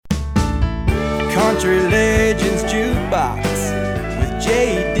Country Legends Jukebox with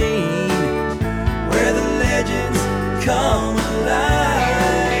J. Dean, where the legends come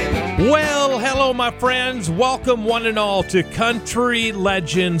alive. Well, hello, my friends. Welcome, one and all, to Country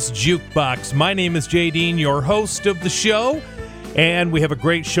Legends Jukebox. My name is J. Dean, your host of the show, and we have a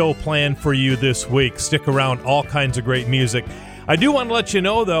great show planned for you this week. Stick around, all kinds of great music. I do want to let you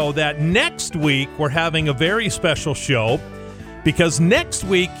know, though, that next week we're having a very special show, because next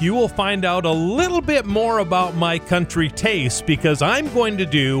week you will find out a little bit more about my country taste, because I'm going to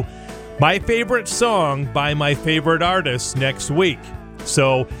do my favorite song by my favorite artist next week.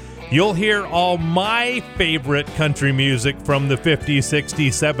 So you'll hear all my favorite country music from the 50s, 60s,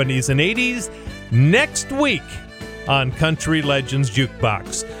 70s, and 80s next week on Country Legends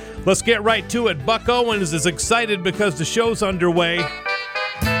Jukebox. Let's get right to it. Buck Owens is excited because the show's underway.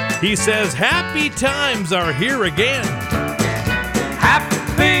 He says, happy times are here again.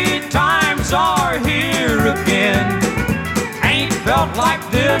 Happy times are here again. Ain't felt like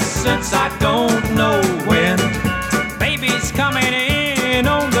this since I don't know when. Baby's coming in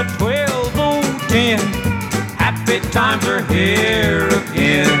on the 12:10. Happy times are here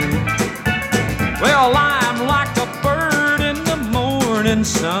again. Well, I'm like a bird in the morning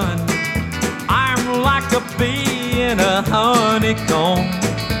sun. I'm like a bee in a honeycomb.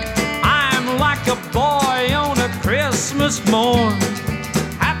 I'm like a boy on a Christmas morn.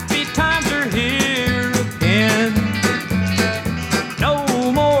 Happy times are here again. No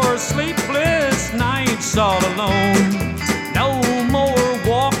more sleepless nights all alone. No more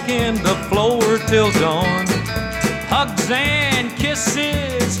walking the floor till dawn. Hugs and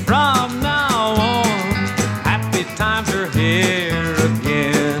kisses from now on. Happy times are here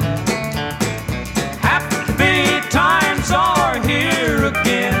again. Happy times are here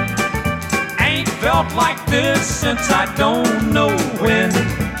again. Ain't felt like this since I don't know when.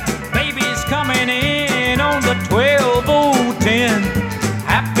 Baby's coming in on the 12:10.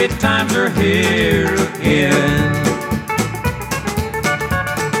 Happy times are here again.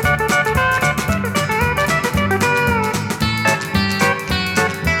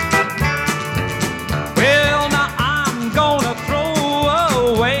 Well, now I'm gonna throw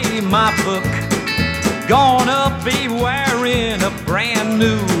away my book. Gonna be wearing a brand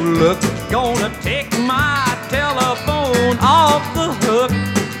new look. Gonna take my telephone off the hook.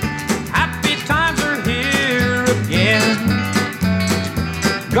 Happy times are here again.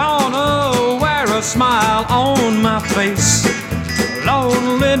 Gonna wear a smile on my face.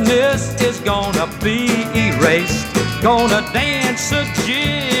 Loneliness is gonna be erased. Gonna dance a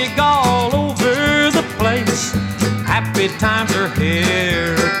jig all over the place. Happy times are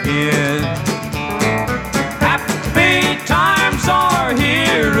here again. Happy times are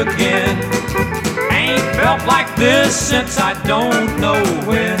here again. Ain't felt like this since I don't know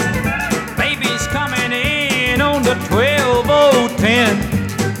when. Baby's coming in on the 12:10.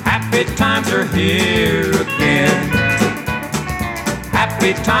 Happy times are here again.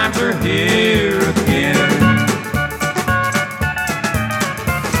 Happy times are here again.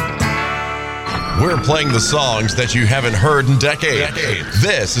 We're playing the songs that you haven't heard in decades.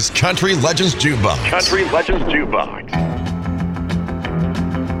 This is Country Legends Jukebox. Country Legends Jukebox.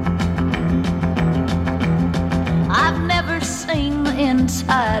 I've never seen the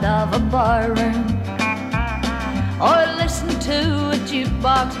inside of a barroom or listened to a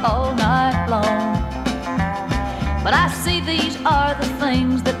jukebox all night long. But I see these are the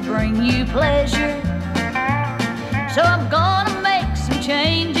things that bring you pleasure. So I'm gonna make some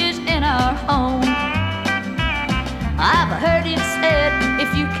changes in our home. I've heard it said,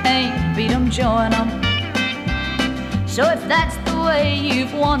 if you can't beat 'em, join 'em. So if that's the way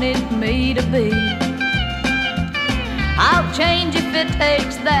you've wanted me to be, I'll change if it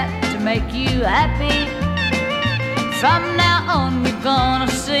takes that to make you happy. From now on you're gonna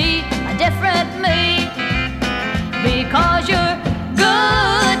see a different me. Because you're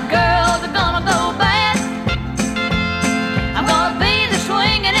good girls are gonna go bad. I'm gonna be the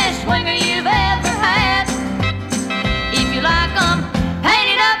swingin'est swinger you've ever had. If you like 'em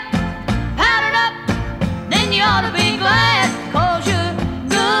painted up, powdered up, then you ought to be glad. 'Cause your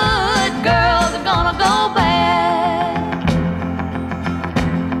good girls are gonna go bad.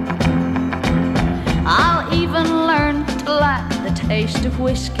 I'll even learn to like the taste of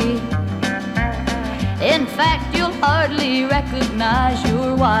whiskey. In fact, you'll hardly recognize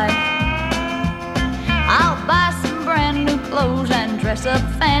your wife. I'll buy some brand new clothes and dress up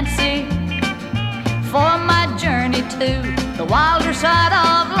fancy for my journey to the wilder side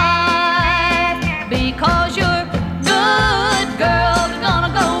of life. Because your good girls are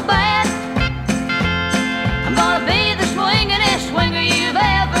gonna go bad. I'm gonna be the swingin'est swinger you've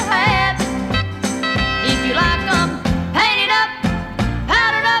ever had.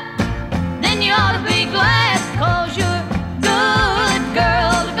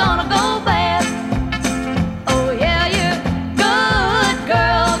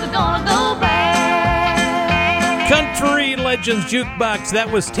 Legends Jukebox.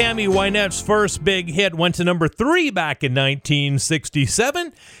 That was Tammy Wynette's first big hit. Went to number 3 back in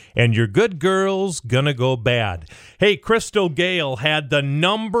 1967. And Your Good Girl's Gonna Go Bad. Hey, Crystal Gale had the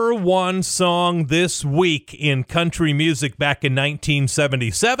number 1 song this week in country music back in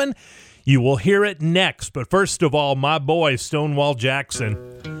 1977. You will hear it next. But first of all, my boy, Stonewall Jackson.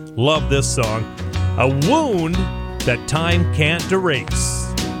 Love this song. A Wound That Time Can't Erase.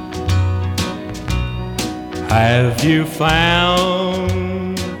 Have you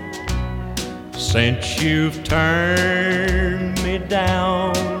found, since you've turned me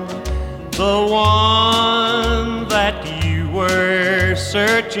down, the one that you were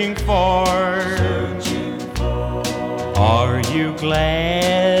searching for? Are you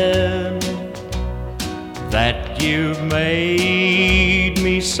glad that you've made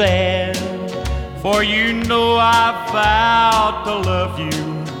me sad? For you know I vowed to love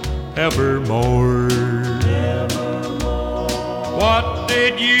you evermore. What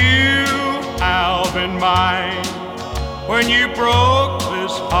did you have in mind when you broke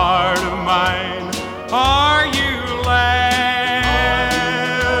this heart of mine? Are you laughing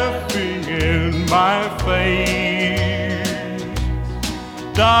in my face?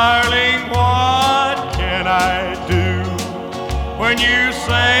 Darling, what can I do when you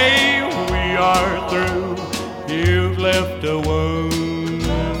say we are through? You've left a wound.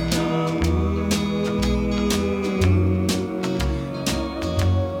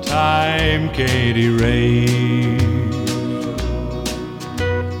 Time can't erase.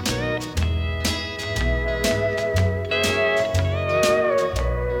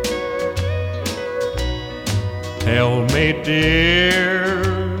 Tell me,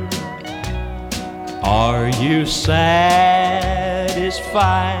 dear, are you satisfied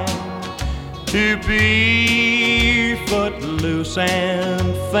to be footloose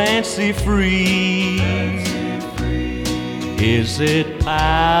and fancy-free? Is it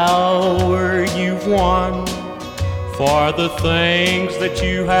power you've won for the things that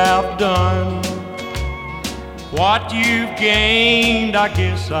you have done? What you've gained, I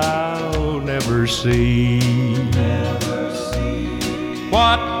guess I'll never see.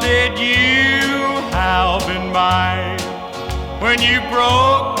 What did you have in mind when you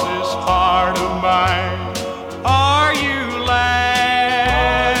broke this heart of mine? Are you laughing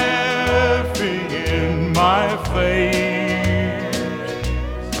in my face?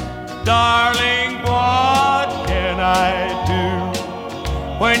 Darling, what can I do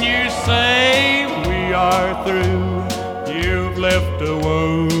when you say we are through? You've left a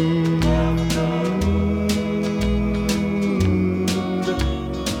wound.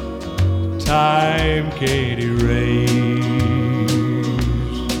 Time can't erase.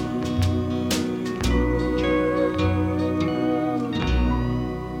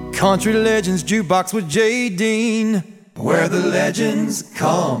 Country Legends Jukebox with J. Dean, where the legends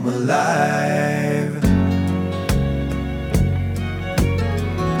come alive.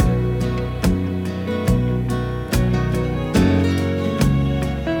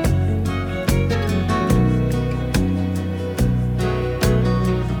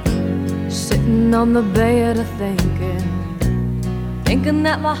 Sitting on the bed of thinking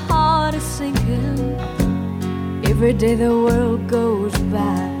that my heart is sinking. Every day the world goes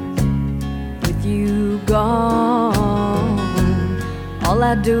by with you gone. All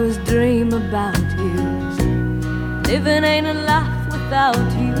I do is dream about you. Living ain't a life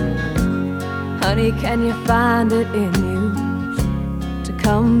without you. Honey, can you find it in you to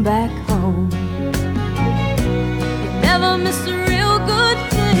come back home? You never miss a real good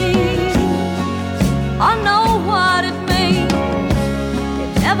thing. I know what it means.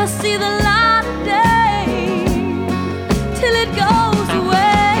 You never see the light of day till it goes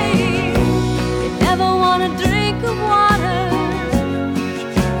away. You never want a drink of water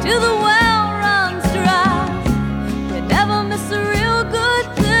till the well runs dry. You never miss a real good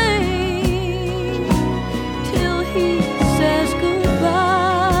thing till he says goodbye.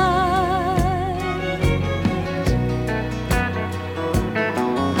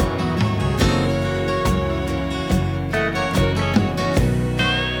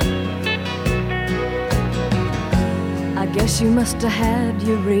 I guess you must have had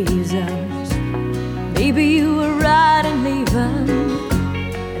your reasons. Maybe you were right in leaving.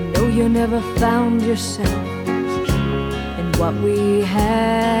 I know you never found yourself in what we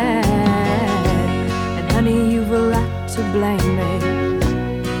had. And honey, you've a right to blame me.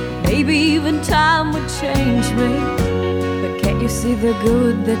 Maybe even time would change me. But can't you see the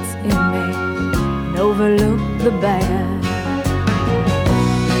good that's in me and overlook the bad?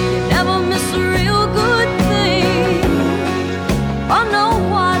 You never miss a real good thing. I know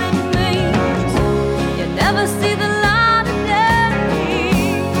what it means. You never see the light of day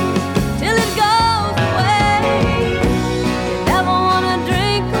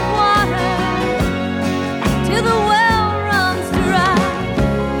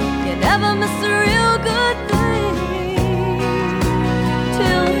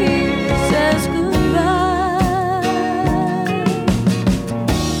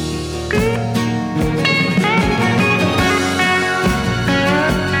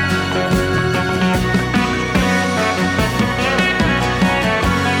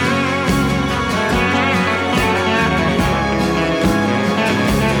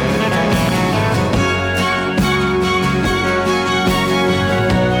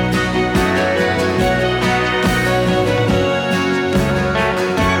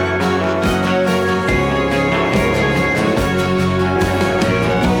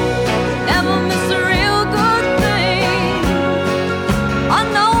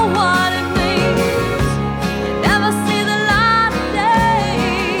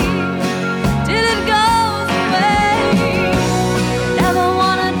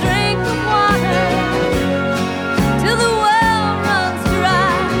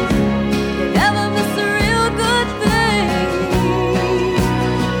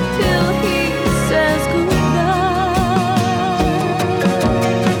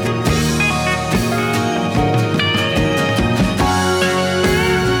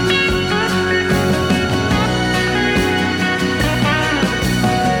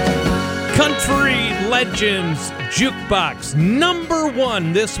Legends Jukebox, number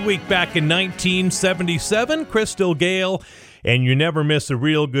 1 this week back in 1977, Crystal Gale, and you never miss a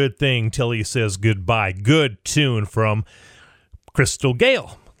real good thing till he says goodbye. Good tune from Crystal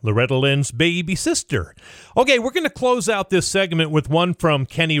Gale, Loretta Lynn's baby sister. Okay, we're going to close out this segment with one from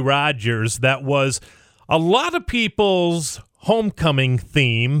Kenny Rogers that was a lot of people's homecoming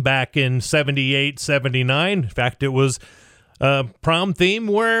theme back in 78, 79. In fact, it was a prom theme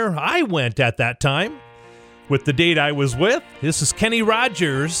where I went at that time with the date I was with. This is Kenny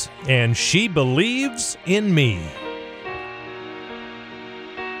Rogers, and She Believes in Me.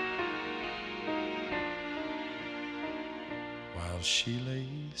 While she lay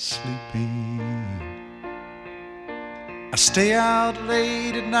sleeping, I stay out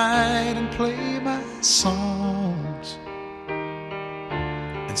late at night and play my songs.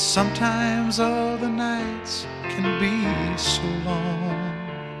 And sometimes all the nights can be so long.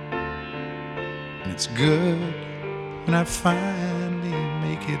 And it's good when I finally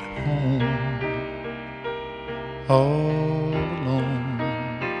make it home, all alone,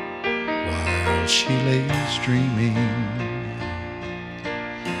 while she lays dreaming.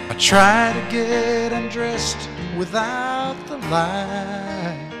 I try to get undressed without the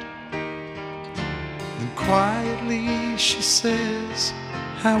light. Then quietly she says,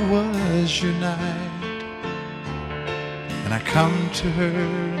 "How was your night?" And I come to her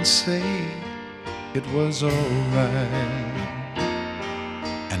and say, "It was all right."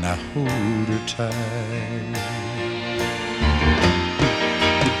 And I hold her tight.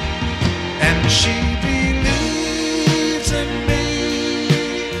 And she believes in me.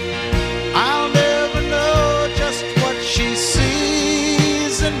 I'll never know just what she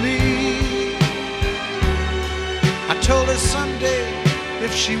sees in me. I told her someday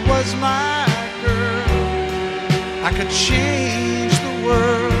if she was my girl, I could change the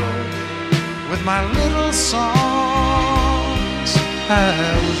world with my little songs. I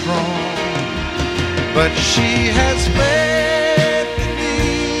was wrong, but she has faith in me,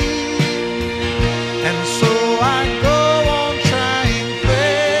 and so I go on trying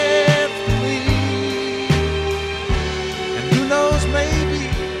faithfully. And who knows, maybe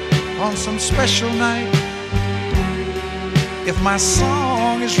on some special night, if my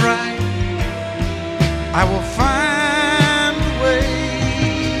song is right, I will find a way,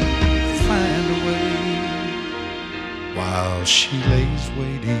 while she lays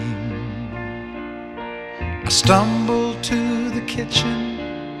waiting. I stumble to the kitchen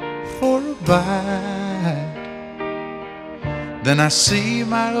for a bite. Then I see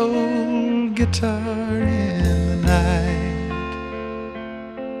my old guitar in the night,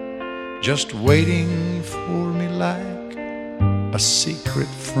 just waiting for me like a secret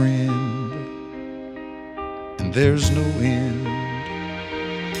friend. And there's no end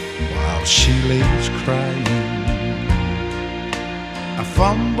while she lays crying. I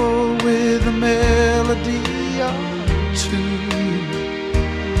fumble with a melody or two,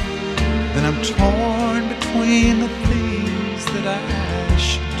 then I'm torn between the things that I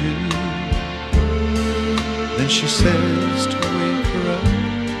should do. Then she says to wake her up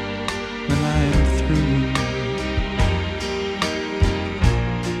when I am through.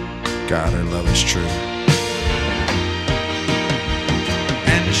 God, her love is true.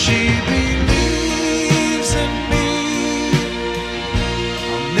 And she believes in me.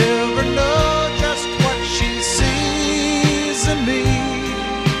 I'll never know just what she sees in me.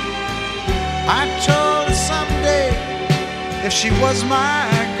 I told her someday if she was my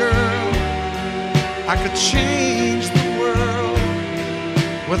girl, I could change the world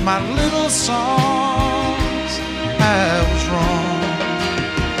with my little songs. I was wrong,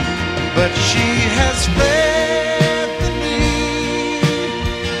 but she has faith in me,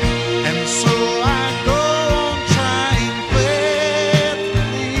 and so I go on trying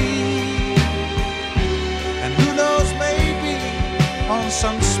faithfully. And who knows, maybe on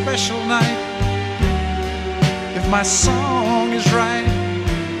some special night, if my song is right,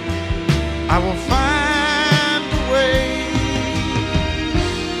 I will find a way,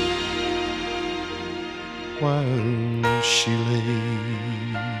 while she lays,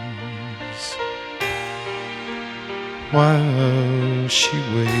 while she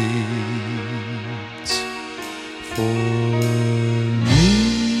waits for me.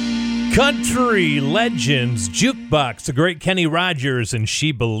 Country Legends Jukebox, the great Kenny Rogers, and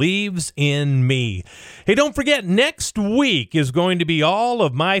She Believes in Me. Hey, don't forget, next week is going to be all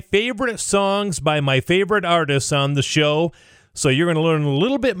of my favorite songs by my favorite artists on the show. So you're going to learn a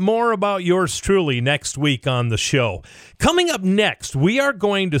little bit more about yours truly next week on the show. Coming up next, we are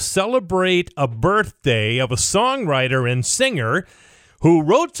going to celebrate a birthday of a songwriter and singer who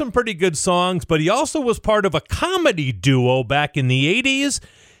wrote some pretty good songs, but he also was part of a comedy duo back in the 80s.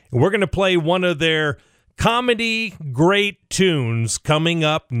 We're going to play one of their comedy great tunes coming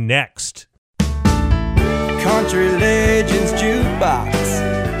up next. Country Legends Jukebox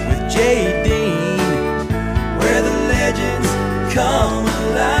with J. Dean, where the legends come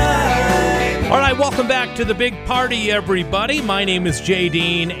alive. All right, welcome back to the big party, everybody. My name is J.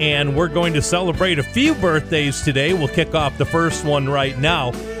 Dean, and we're going to celebrate a few birthdays today. We'll kick off the first one right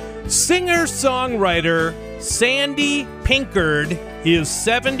now. Singer-songwriter Sandy Pinkard is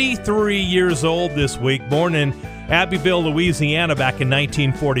 73 years old this week, born in Abbeville, Louisiana back in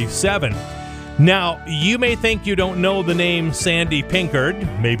 1947. Now, you may think you don't know the name Sandy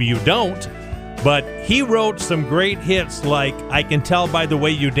Pinkard. Maybe you don't. But he wrote some great hits like I Can Tell by the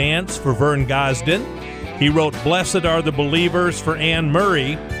Way You Dance for Vern Gosdin. He wrote Blessed Are the Believers for Anne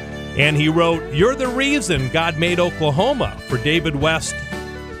Murray. And he wrote You're the Reason God Made Oklahoma for David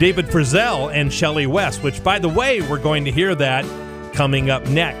Frizzell and Shelley West, which, by the way, we're going to hear that coming up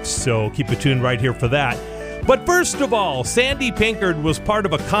next. So keep it tuned right here for that. But first of all, Sandy Pinkard was part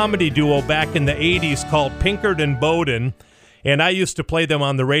of a comedy duo back in the 80s called Pinkard and Bowden. And I used to play them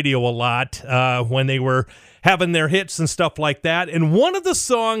on the radio a lot when they were having their hits and stuff like that. And one of the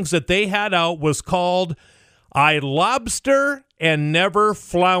songs that they had out was called I Lobster and Never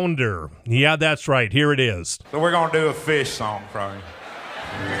Flounder. Yeah, that's right. Here it is. So we're going to do a fish song from you.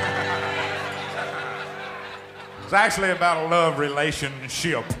 It's actually about a love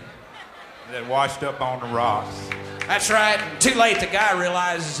relationship that washed up on the rocks. That's right. Too late, the guy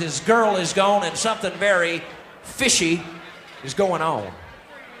realizes his girl is gone and something very fishy is going on.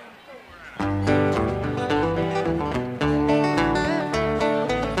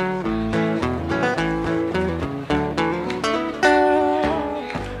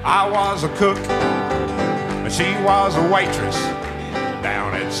 I was a cook, but she was a waitress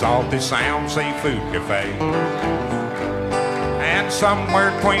down at Salty Sound Seafood Cafe. And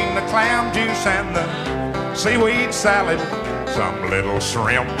somewhere between the clam juice and the seaweed salad, some little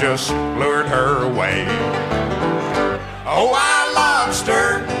shrimp just lured her away. Oh, I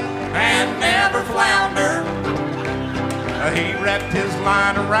lobster and never flounder. He wrapped his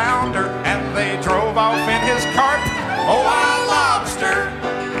line around her and they drove off in his cart. Oh, I lobster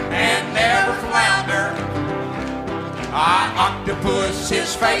and never flounder. I octopus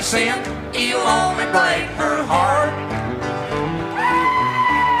his face in, he'll only break her heart.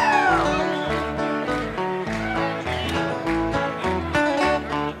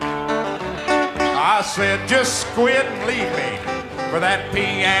 I said, just quit and leave me for that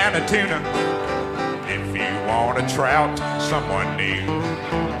pea and a tuna. If you want a trout, someone new.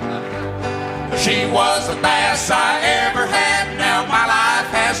 She was the best I ever had. Now my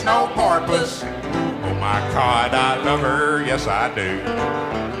life has no purpose. Oh my God, I love her, yes I do.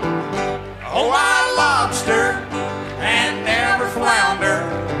 Oh, I lobster and never flounder.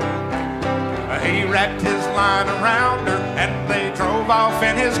 He wrapped his line around her and they drove off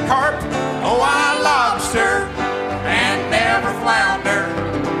in his cart. Oh, I lobster and never flounder.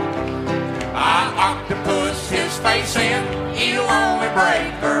 I octopus his face in, he'll only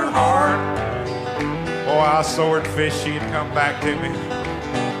break her heart. Oh, I swordfish, she'd come back to me.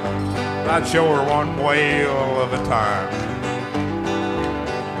 I'd show her one whale of a time.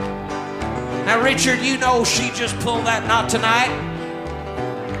 Now, Richard, you know she just pulled that knot tonight.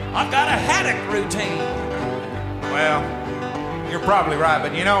 I've got a haddock routine. Well, you're probably right,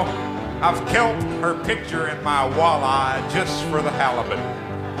 but you know, I've kept her picture in my walleye just for the halibut.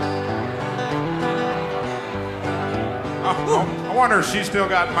 I wonder if she's still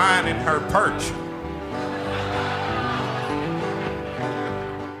got mine in her perch.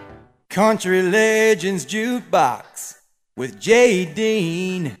 Country Legends Jukebox with J.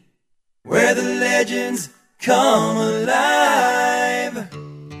 Dean, where the legends come alive.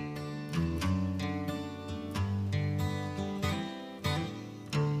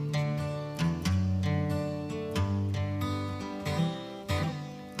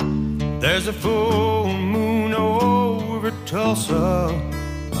 There's a full moon over Tulsa.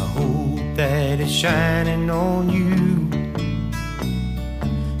 I hope that it's shining on you.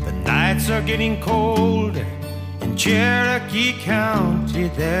 The nights are getting colder. In Cherokee County,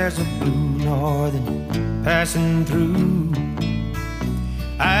 there's a blue northern passing through.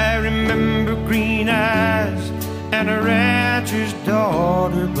 I remember green eyes and a rancher's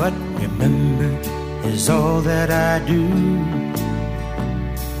daughter, but remember is all that I do.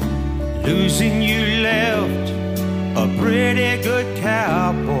 Losing you left a pretty good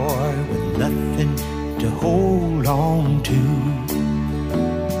cowboy with nothing to hold on to.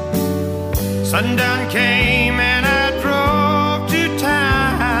 Sundown came and I drove to town.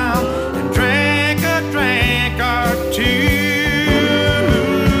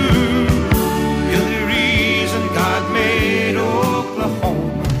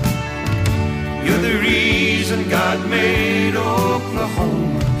 God made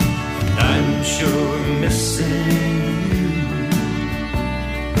Oklahoma, and I'm sure missing you.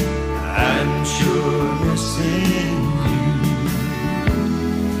 I'm sure missing you.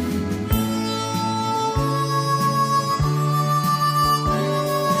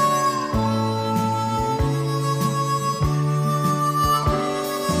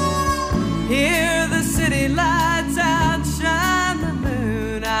 Hear the city lights outshine the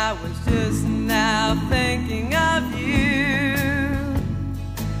moon. I was just now thinking of you.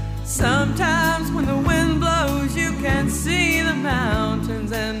 Sometimes when the wind blows, you can see the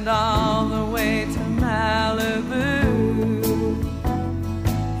mountains and all the way to Malibu.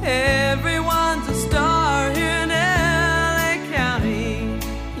 Everyone's a star here in LA County.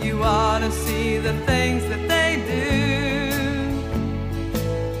 You ought to see the things that they do.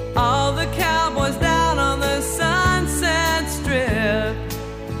 All the cowboys down on the Sunset Strip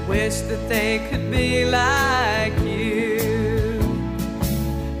wish that they could be like you.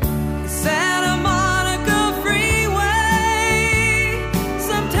 The Santa Monica Freeway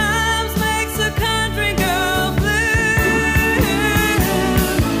sometimes makes a country girl blue.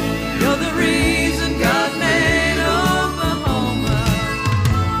 You're the reason God made Oklahoma.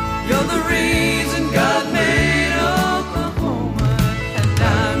 You're the reason God made Oklahoma, and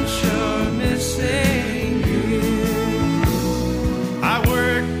I'm sure missing you. I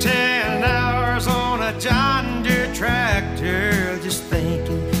worked 10 hours on a John Deere tractor, just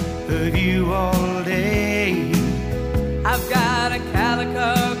thinking of you all day. I've got a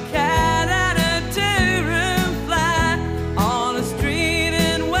calico cat and a two-room flat on a street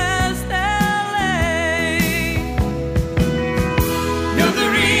in West LA. You're the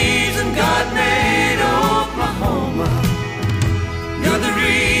reason God made Oklahoma. You're the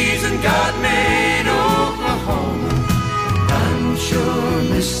reason God made Oklahoma. I'm sure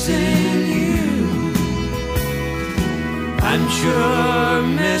missing you. I'm sure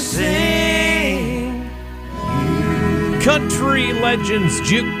missing Country Legends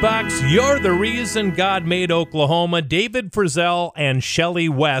Jukebox, You're the Reason God Made Oklahoma. David Frizzell and Shelley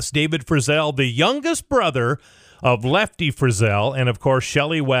West. David Frizzell, the youngest brother of Lefty Frizzell, and of course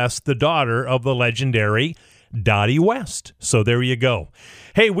Shelley West, the daughter of the legendary Dottie West. So there you go.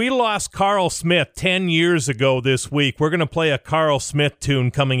 Hey, we lost Carl Smith 10 years ago this week. We're going to play a Carl Smith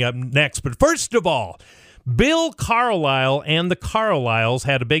tune coming up next. But first of all, Bill Carlisle and the Carlisles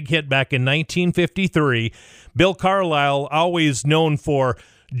had a big hit back in 1953. Bill Carlisle, always known for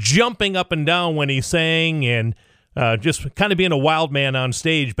jumping up and down when he sang and just kind of being a wild man on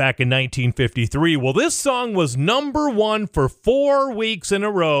stage back in 1953. Well, this song was number one for 4 weeks in a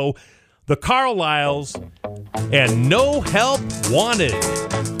row. The Carlisles and No Help Wanted.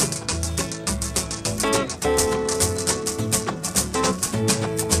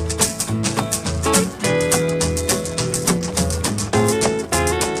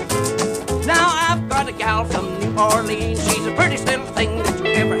 A gal from New Orleans, she's the prettiest little thing that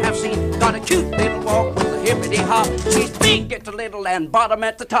you ever have seen. Got a cute little walk with a hippity hop. She's big at the little and bottom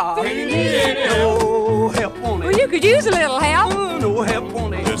at the top. No help wanted. Well, you could use a little help. Oh, no help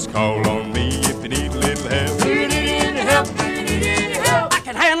wanted. Just call on me if you need a little help. I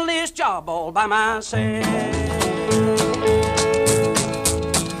can handle this job all by myself.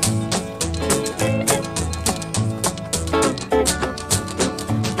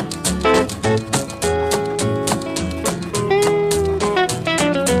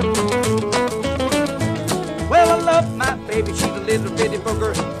 Baby, she's a little bitty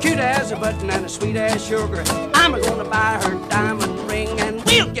booger, cute as a button and a sweet as sugar. I'm gonna buy her diamond ring and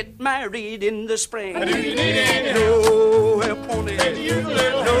we'll get married in the spring. Do you need any No help on it. Can you use a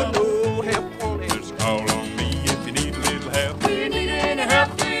little help? No help on it. Just call on me if you need a little help. Do you need any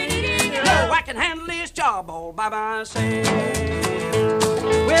help? Do you need any help? No, I can handle this job all by myself.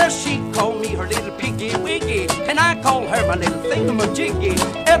 Well, she called me her little piggy wiggy, and I call her my little thingamajiggy.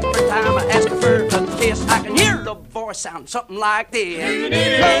 Every time I ask her for a kiss, I can hear the voice sound something like this. Do you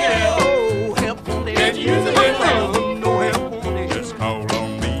need help? No help on it. Can you use a little help? No help on it. Just call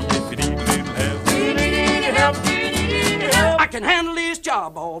on me if you need a little help. Do you need any help? Do you need any help? I can handle this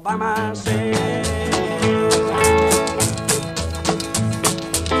job all by myself.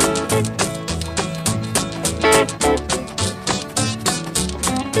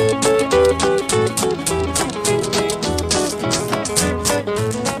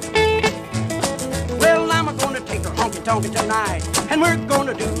 Tonkin' tonight, and we're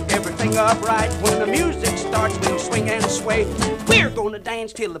gonna do everything upright. When the music starts, we'll swing and sway. We're gonna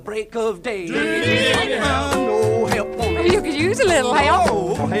dance till the break of day. No help on it. You could use a little help.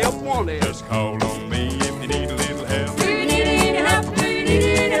 No help on it. Just call on me if you need a little help. Do you need any help? Do you need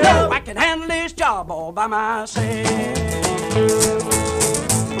any help? No, I can can handle this job all by myself.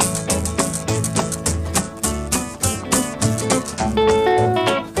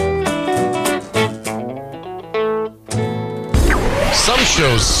 Some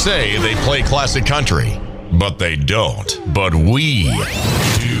shows say they play classic country, but they don't. But we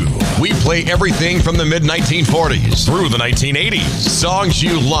do. We play everything from the mid-1940s through the 1980s. Songs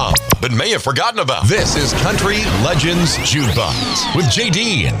you love, but may have forgotten about. This is Country Legends Jukebox with J.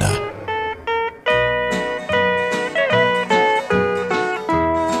 Dean.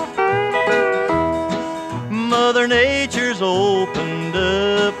 Mother Nature's opened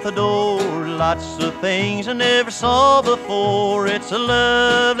up the door. Lots of things I never saw before. It's a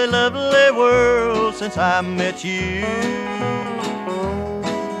lovely, lovely world since I met you.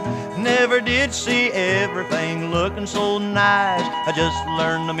 Never did see everything looking so nice. I just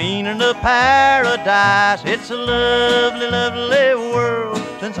learned the meaning of paradise. It's a lovely, lovely world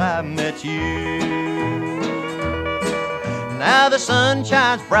since I met you. Now the sun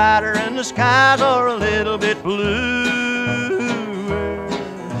shines brighter and the skies are a little bit blue.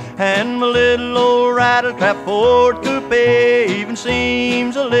 And my little old rattletrap Ford coupe even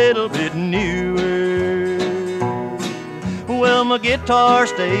seems a little bit newer. Well, my guitar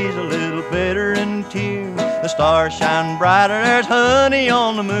stays a little better in tune. The stars shine brighter, there's honey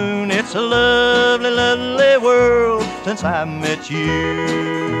on the moon. It's a lovely, lovely world since I met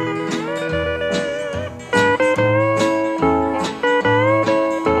you.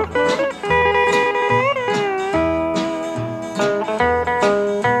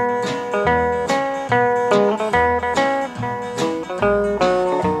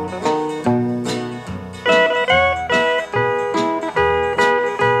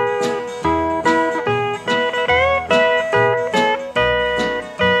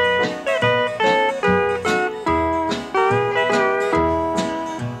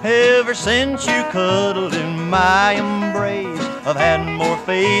 Since you cuddled in my embrace, I've had more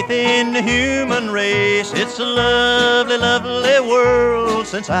faith in the human race. It's a lovely, lovely world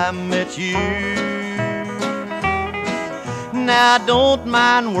since I met you. Now I don't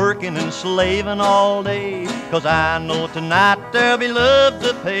mind working and slaving all day, 'cause I know tonight there'll be love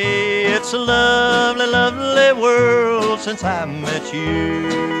to pay. It's a lovely, lovely world since I met you.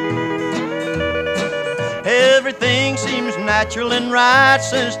 Everything seems natural and right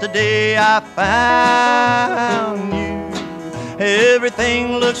since the day I found you.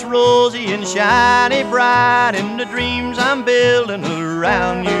 Everything looks rosy and shiny bright in the dreams I'm building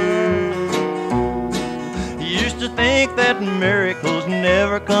around you. Used to think that miracles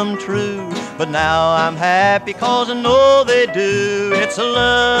never come true, but now I'm happy 'cause I know they do. It's a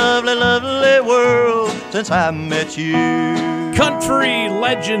lovely, lovely world since I met you. Country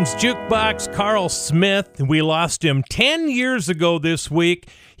Legends Jukebox, Carl Smith. We lost him 10 years ago this week.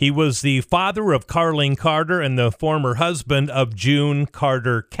 He was the father of Carlene Carter and the former husband of June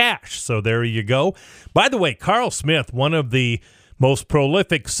Carter Cash. So there you go. By the way, Carl Smith, one of the most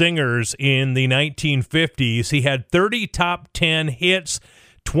prolific singers in the 1950s. He had 30 top 10 hits,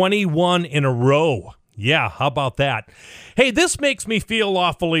 21 in a row. Yeah, how about that? Hey, this makes me feel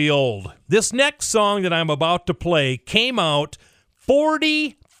awfully old. This next song that I'm about to play came out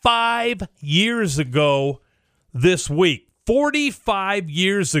 45 years ago this week. 45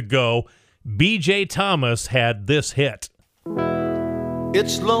 years ago, B.J. Thomas had this hit.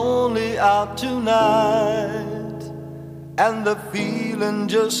 It's lonely out tonight, and the feeling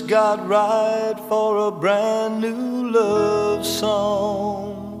just got right for a brand new love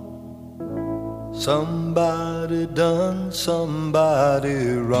song. Somebody done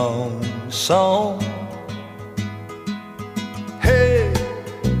somebody wrong song. Hey,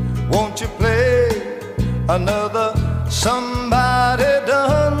 won't you play another somebody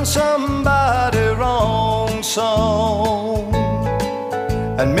done somebody wrong song,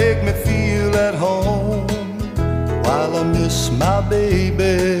 and make me feel at home while I miss my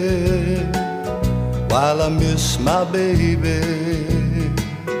baby, while I miss my baby.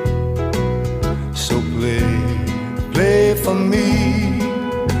 So play for me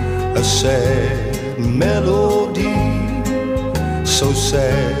a sad melody, so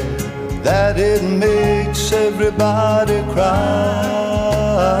sad that it makes everybody cry.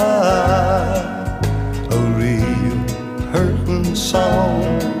 A real hurting song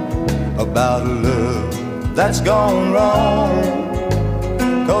about love that's gone wrong,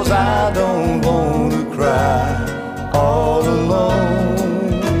 'cause I don't want to cry all alone.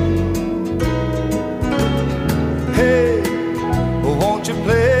 Hey, won't you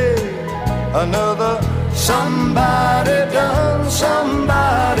play another somebody done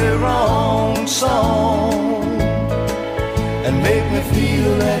somebody wrong song, and make me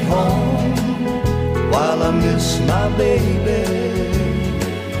feel at at home while I miss my baby,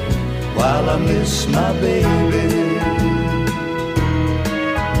 while I miss my baby.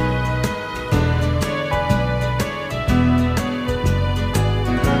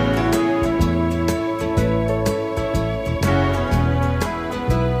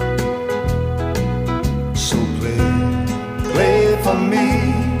 So play for me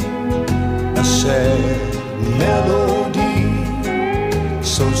a sad melody,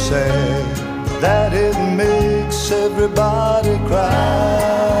 so sad that it makes everybody cry.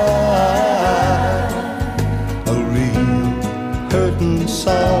 A real hurting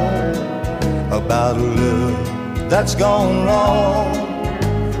song about a love that's gone wrong,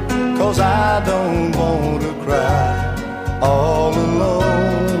 'cause I don't want to cry all alone.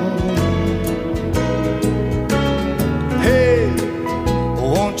 Hey,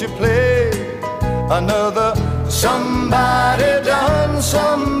 won't you play another somebody done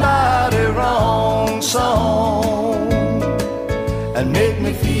somebody wrong song and make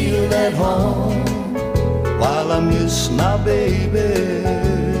me feel at home while I miss my baby,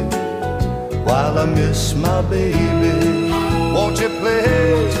 while I miss my baby. Won't you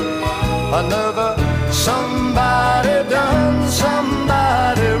play another somebody done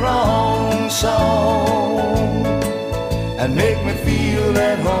somebody wrong song and make me feel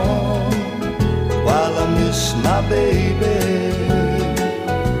at home while I miss my baby,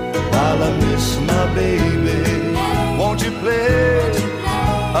 while I miss my baby. Won't you play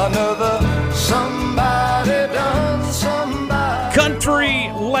another somebody done somebody.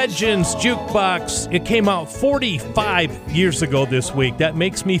 Country Legends Jukebox. It came out 45 years ago this week. That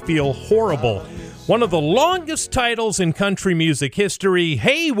makes me feel horrible. One of the longest titles in country music history.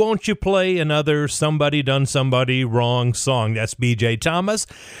 Hey, won't you play another Somebody Done Somebody Wrong song? That's B.J. Thomas.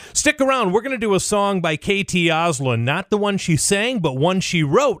 Stick around. We're going to do a song by Katie Oslin. Not the one she sang, but one she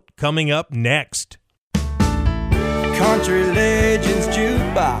wrote, coming up next. Country Legends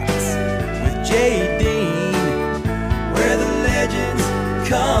Jukebox with J.D. where the legends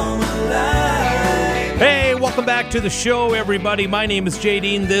come alive. Hey, welcome back to the show, everybody. My name is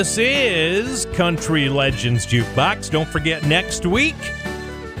J.D. This is Country Legends Jukebox. Don't forget, next week,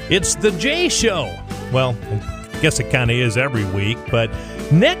 it's the J Show. Well, I guess it kind of is every week, but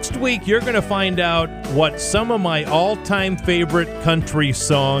next week you're going to find out what some of my all-time favorite country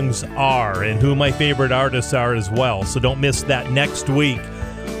songs are and who my favorite artists are as well. So don't miss that next week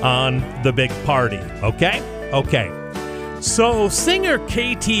on The Big Party, okay? Okay. So singer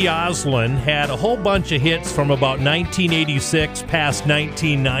Katie Oslin had a whole bunch of hits from about 1986 past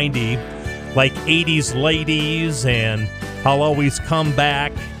 1990, like 80s Ladies and I'll Always Come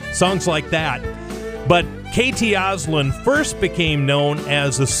Back, songs like that. But Katie Oslin first became known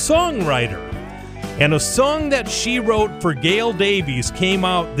as a songwriter, and a song that she wrote for Gail Davies came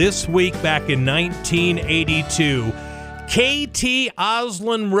out this week back in 1982. Katie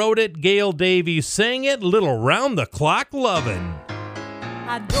Oslin wrote it, Gail Davies sang it, little round-the-clock lovin'.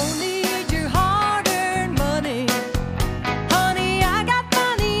 I don't need your hard-earned money, honey, I got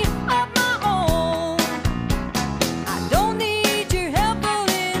money of my own. I don't need your helpful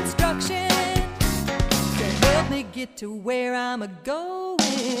instructions to help me get to where I'm a-going.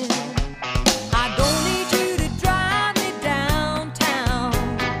 I don't need you to drive me downtown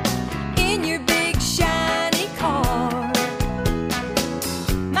in your big shiny car.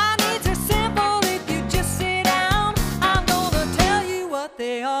 My needs are simple, if you just sit down, I'm gonna tell you what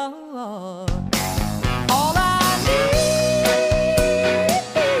they are. All I need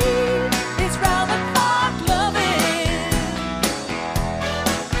is round-the-clock loving,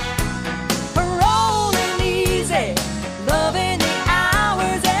 rolling easy, loving the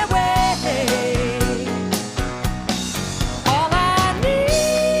hours away. All I need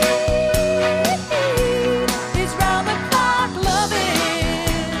is round-the-clock loving.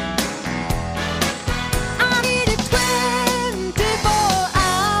 I need it 24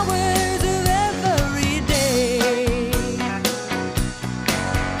 hours of every day.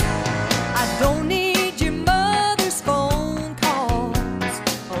 I don't need your mother's phone calls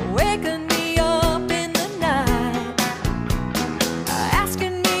waking me up in the night,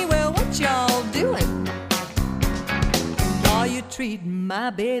 asking me, well, what y'all doing? Are you treating my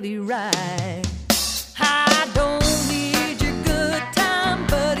baby right? I don't need your good time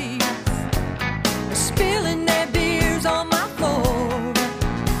buddies spilling their beers on my floor.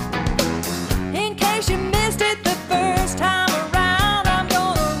 In case you missed it the first time around, I'm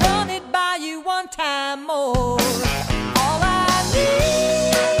gonna run it by you one time more. All I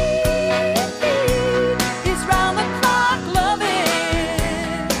need is round-the-clock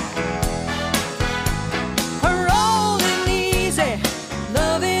loving, rolling easy,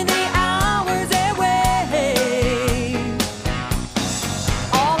 loving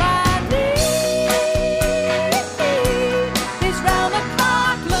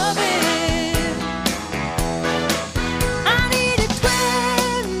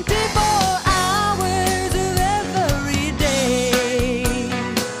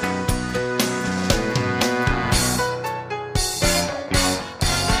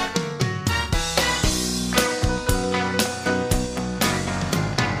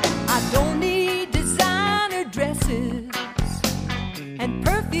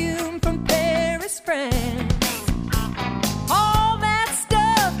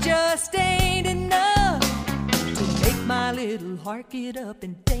rock it up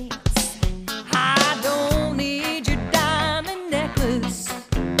and dance. I don't need your diamond necklace,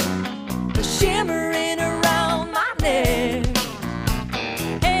 the shimmering around my neck.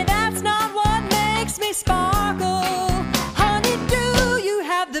 Hey, that's not what makes me sparkle. Honey, do you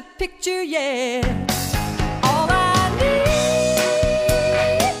have the picture yet? All I need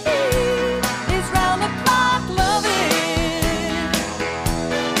is round the clock loving,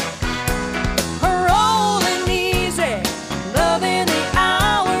 rolling easy, loving the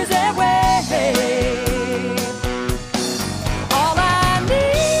hours away. All I need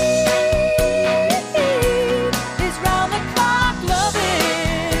is round the clock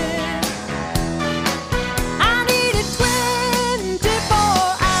loving. I need it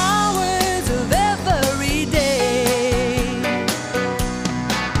 24 hours of every day.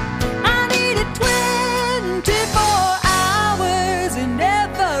 I need it 24 hours in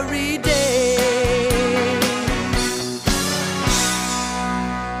every day.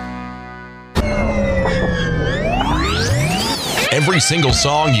 Every single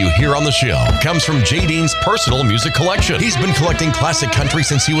song you hear on the show comes from J. Dean's personal music collection. He's been collecting classic country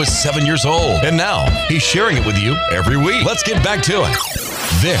since he was 7 years old, and now he's sharing it with you every week. Let's get back to it.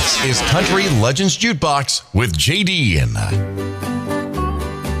 This is Country Legends Jukebox with J. Dean.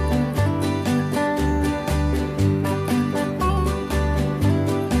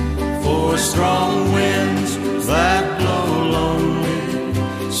 Four strong winds that blow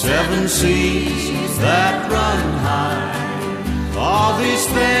lonely, seven seas that run high. All these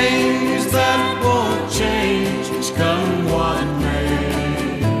things that won't change, come what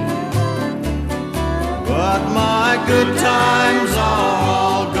may. But my good times are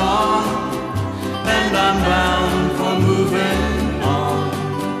all gone, and I'm bound for moving on.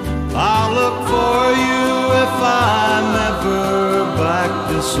 I'll look for you if I'm ever back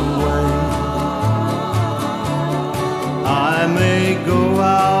this way. I may go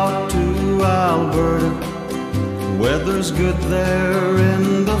out to Alberta, weather's good there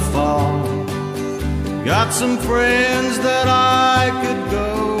in the fall. Got some friends that I could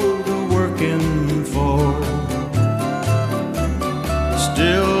go to working for.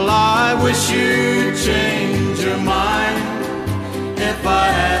 Still I wish you'd change your mind if I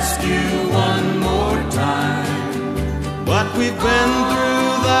asked you one more time. But we've been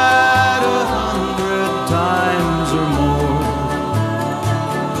through that 100 times or more.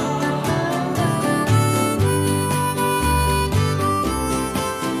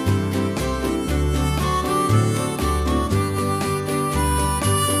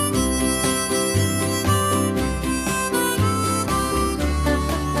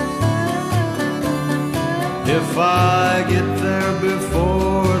 If I get there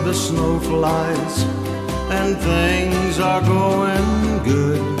before the snow flies and things are going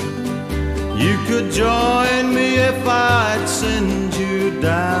good, you could join me if I'd send you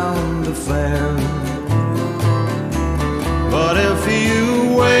down the fair. But if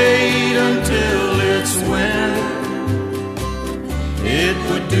you wait until it's winter, it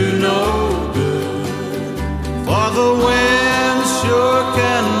would do no good, for the wind sure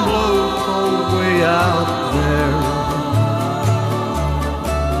can blow cold way out there.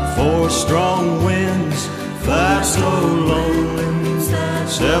 Four strong winds that blow lonely,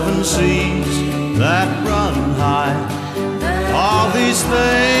 seven seas that run high. All these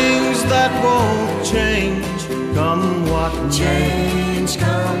things that won't change, come what may. Change,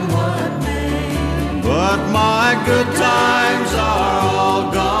 come what may. But my good times are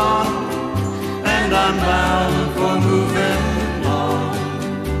all gone, and I'm bound for moving on.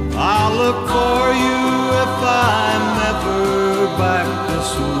 I'll look for you if I'm ever back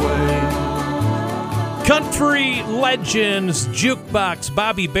this way. Country Legends Jukebox,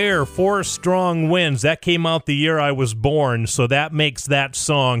 Bobby Bear, Four Strong Winds. That came out the year I was born, so that makes that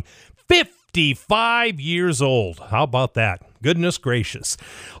song 55 years old. How about that? Goodness gracious.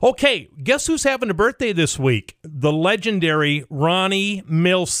 Okay, guess who's having a birthday this week? The legendary Ronnie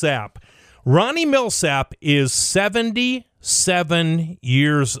Milsap. Ronnie Milsap is 77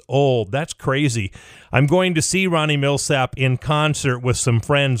 years old. That's crazy. I'm going to see Ronnie Milsap in concert with some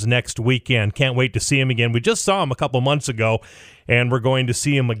friends next weekend. Can't wait to see him again. We just saw him a couple months ago, and we're going to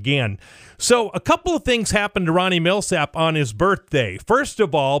see him again. So a couple of things happened to Ronnie Milsap on his birthday. First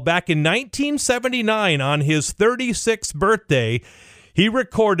of all, back in 1979, on his 36th birthday, he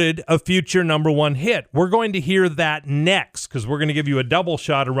recorded a future #1 hit. We're going to hear that next because we're going to give you a double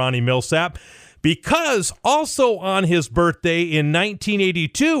shot of Ronnie Milsap. Because also on his birthday in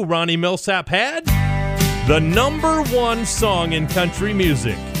 1982, Ronnie Milsap had the #1 song in country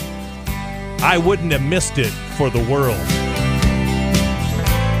music. I wouldn't have missed it for the world.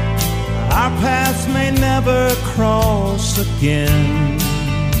 our paths may never cross again.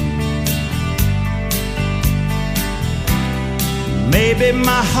 Maybe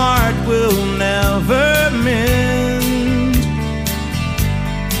my heart will never mend,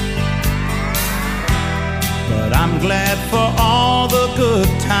 but I'm glad for all the good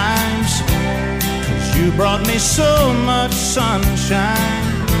times, 'cause you brought me so much sunshine,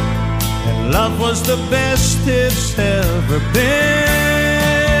 and love was the best it's ever been.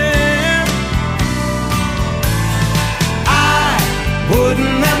 I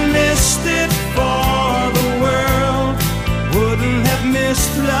wouldn't have missed it for the world, wouldn't have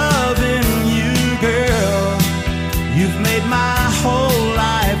missed loving you, girl. You've made my whole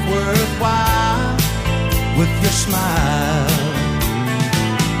life worthwhile with your smile.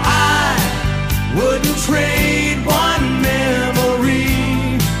 I wouldn't trade one memory,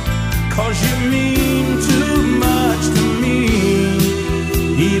 'cause you mean too much to me.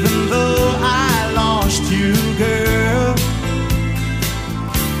 Even though I lost you, girl,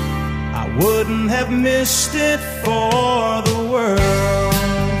 I wouldn't have missed it for the world.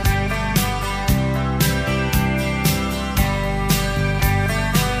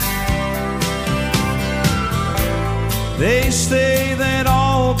 They say that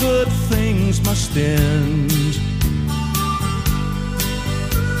all good things must end.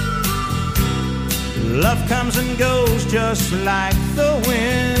 Love comes and goes just like the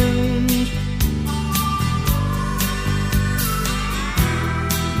wind.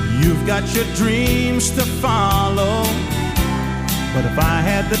 You've got your dreams to follow, but if I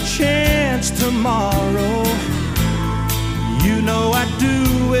had the chance tomorrow, you know I'd do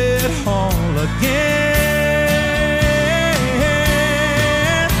it all again.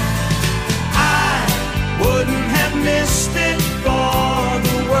 I wouldn't have missed it for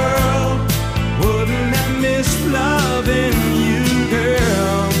the world, wouldn't have missed loving you,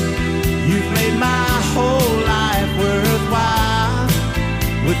 girl. You've made my whole life worthwhile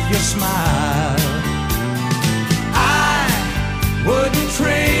with your smile. I wouldn't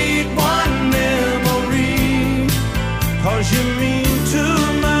trade one memory, 'cause you mean too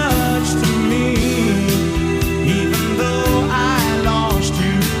much to me. Even though I lost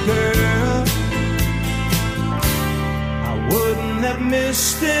you, girl, I wouldn't have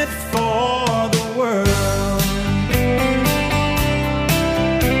missed it for the world.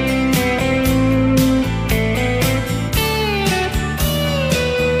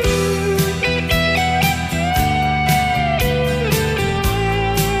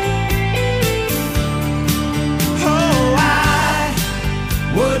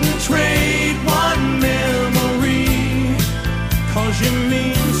 Trade one memory, 'cause you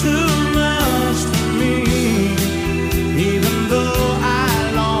mean too much to me. Even though I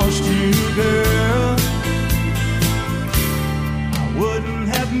lost you, girl, I wouldn't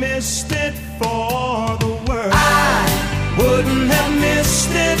have missed it for the world. I wouldn't have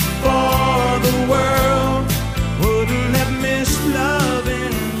missed it for the world, wouldn't have missed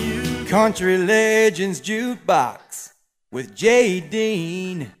loving you. Country Legends Jukebox with J.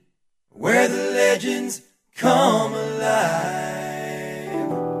 Dean, where the legends come alive.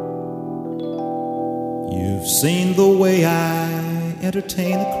 You've seen the way I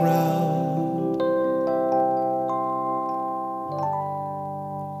entertain a crowd.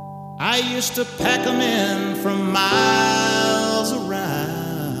 I used to pack 'em in from miles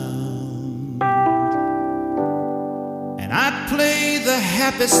around, and I'd play the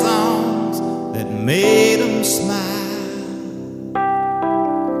happy songs that made 'em smile.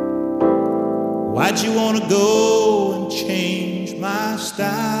 Why'd you want to go and change my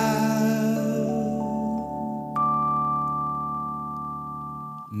style?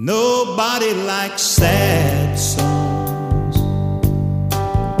 Nobody likes sad songs,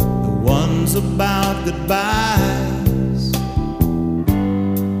 the ones about goodbyes,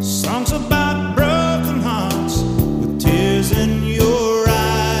 songs about broken hearts with tears in your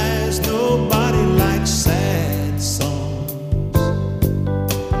eyes. Nobody likes sad songs,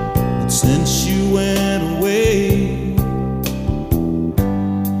 but since you went away,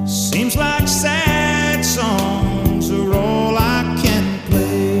 seems like sad songs are all I can play.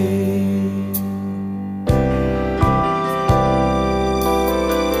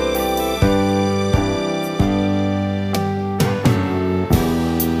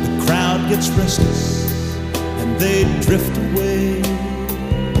 The crowd gets restless and they drift away.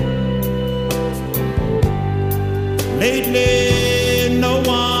 Lately no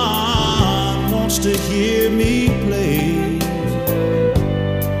one wants to hear me play.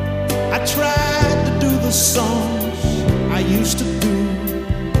 I tried to do the songs I used to do,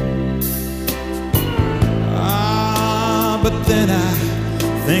 but then I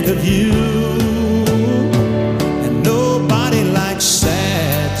think of you. And nobody likes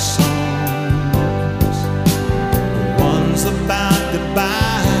sad songs, the ones about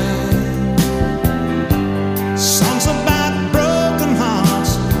goodbye, songs about broken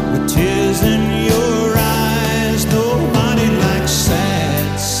hearts with tears in your eyes. Nobody likes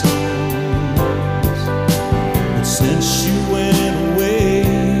sad songs, but since you went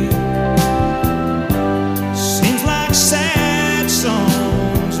away, seems like sad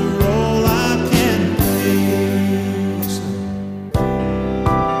songs are all I can play.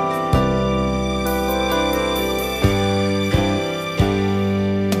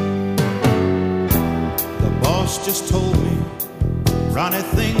 The boss just told me, Ronnie,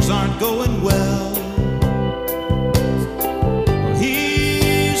 things aren't going well. Well,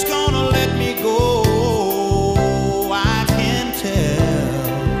 he's gonna let me go, I can tell.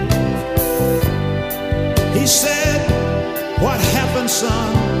 He said, what happened,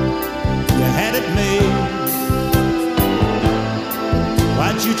 son? You had it made.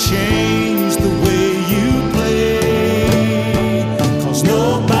 Why'd you change the way you play? 'Cause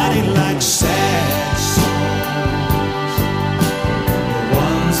nobody likes sad songs, the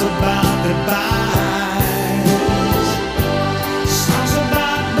ones about goodbyes, songs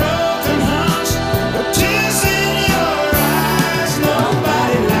about broken hearts with tears in your eyes.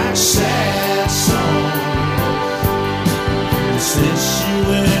 Nobody likes sad songs since you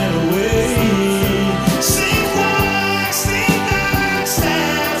went away. Seems like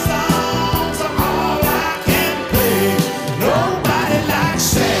sad songs are all I can play. Nobody likes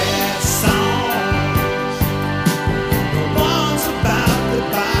sad songs, the ones about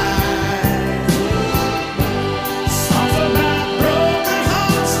goodbye, songs about broken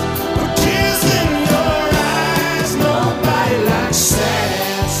hearts with tears in your eyes. Nobody likes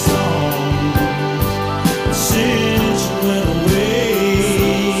sad songs since you went away.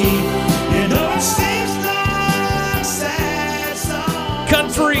 You know it seems like sad songs.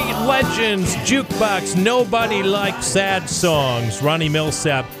 Country Legends Jukebox, Nobody Likes Sad Songs. Ronnie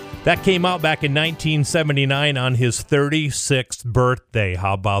Milsap. That came out back in 1979 on his 36th birthday.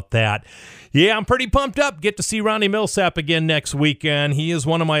 How about that? Yeah, I'm pretty pumped up. Get to see Ronnie Milsap again next weekend. He is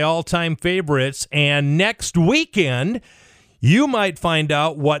one of my all-time favorites. And next weekend, you might find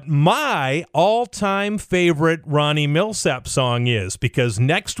out what my all-time favorite Ronnie Milsap song is, because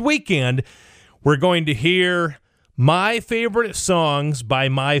next weekend we're going to hear my favorite songs by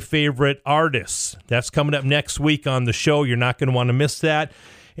my favorite artists. That's coming up next week on the show. You're not going to want to miss that.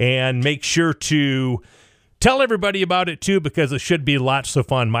 And make sure to tell everybody about it too, because it should be lots of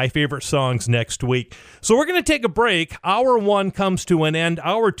fun. My favorite songs next week. So we're going to take a break. Hour 1 comes to an end.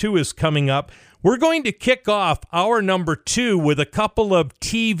 Hour 2 is coming up. We're going to kick off hour number 2 with a couple of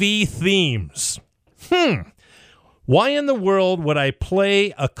TV themes. Why in the world would I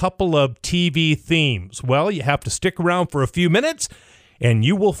play a couple of TV themes? Well, you have to stick around for a few minutes, and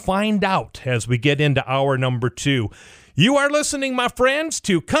you will find out as we get into hour number 2. You are listening, my friends,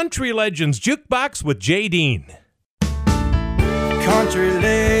 to Country Legends Jukebox with Jay Dean. Country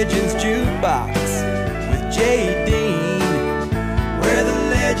Legends Jukebox with Jay Dean, where the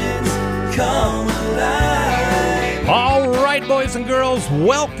legends come alive. All right, boys and girls,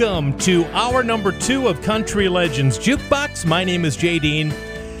 welcome to hour number 2 of Country Legends Jukebox. My name is Jay Dean.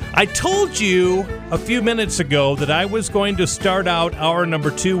 I told you a few minutes ago that I was going to start out hour number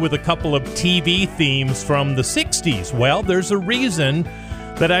 2 with a couple of TV themes from the 60s. Well, there's a reason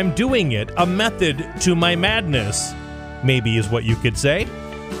that I'm doing it. A method to my madness, maybe is what you could say.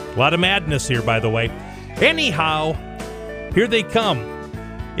 A lot of madness here, by the way. Anyhow, here they come.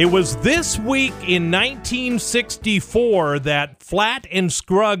 It was this week in 1964 that Flatt and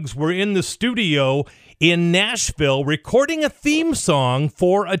Scruggs were in the studio in Nashville recording a theme song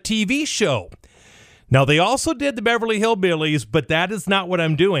for a TV show. Now, they also did the Beverly Hillbillies, but that is not what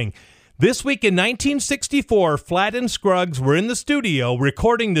I'm doing. This week in 1964, Flatt and Scruggs were in the studio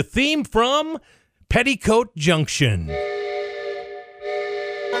recording the theme from Petticoat Junction.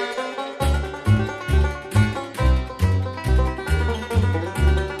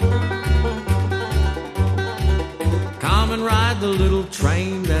 Come and ride the little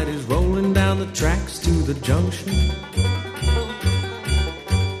train that is rolling down the tracks to the junction.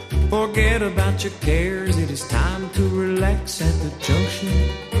 Forget about your cares, it is time to relax at the junction.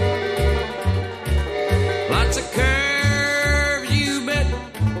 Lots of curves, you bet,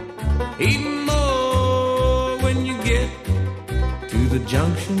 even more when you get to the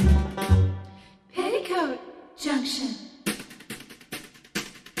junction. Petticoat Junction.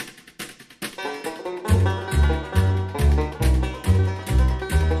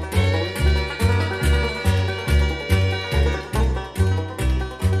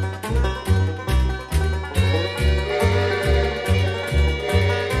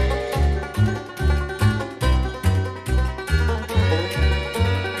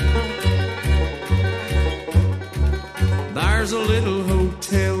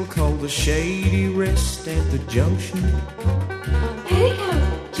 shady rest at the junction.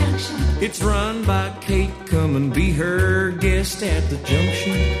 Petticoat Junction. It's run by Kate, come and be her guest at the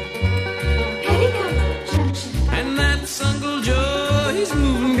junction. Petticoat Junction. And that's Uncle Joe, he's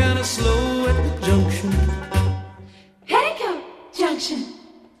moving kinda slow at the junction. Petticoat Junction.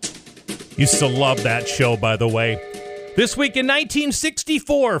 Used to love that show, by the way. This week in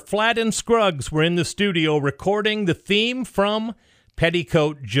 1964, Flatt and Scruggs were in the studio recording the theme from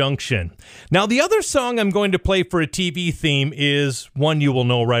Petticoat Junction. Now, the other song I'm going to play for a TV theme is one you will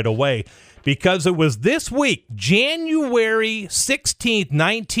know right away, because it was this week, January 16th,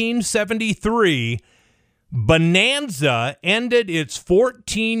 1973, Bonanza ended its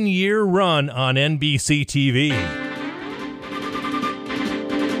 14-year run on NBC TV.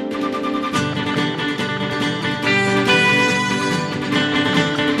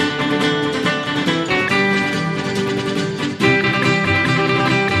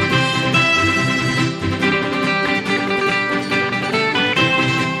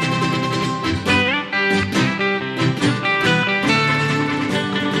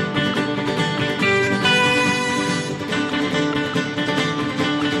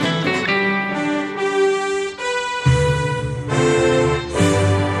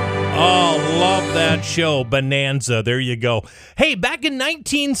 Show Bonanza. There you go. Hey, back in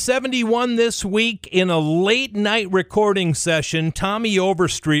 1971 this week, in a late night recording session, Tommy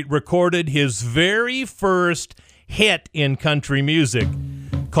Overstreet recorded his very first hit in country music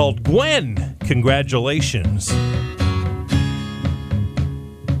called Gwen. Congratulations.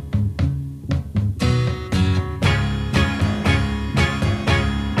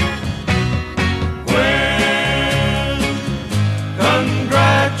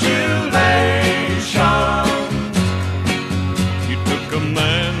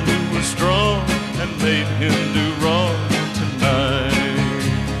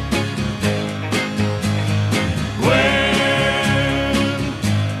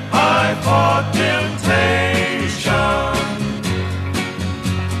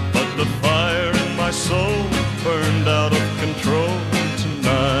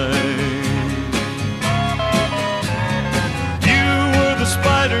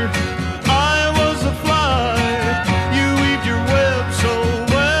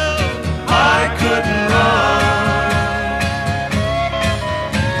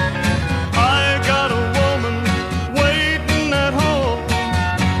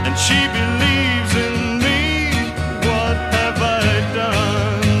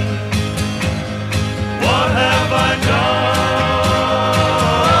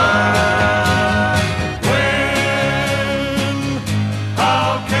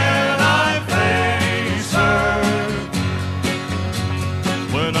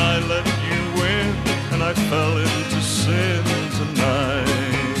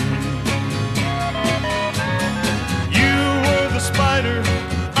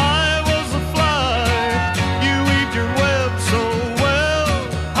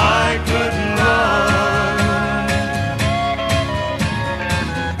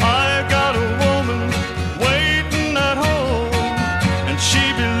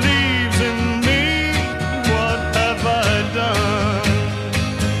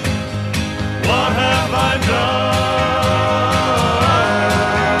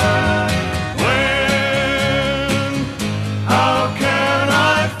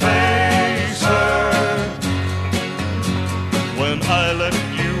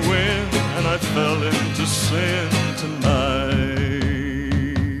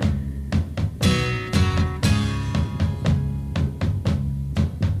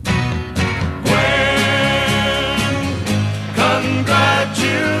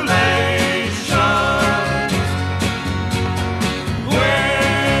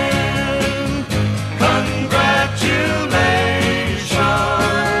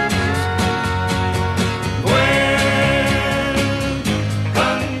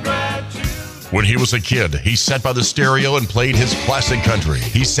 When he was a kid, he sat by the stereo and played his classic country.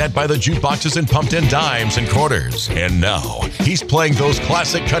 He sat by the jukeboxes and pumped in dimes and quarters. And now, he's playing those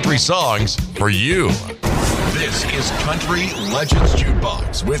classic country songs for you. This is Country Legends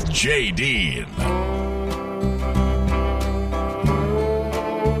Jukebox with Jay Dean.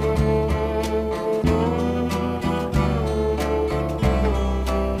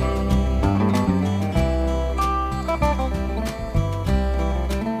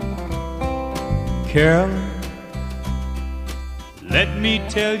 Carol, let me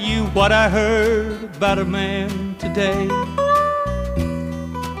tell you what I heard about a man today.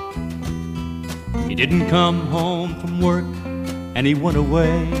 He didn't come home from work and he went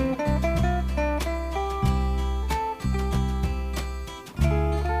away.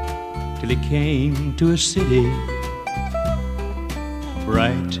 Till he came to a city,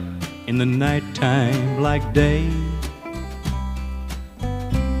 bright in the nighttime like day.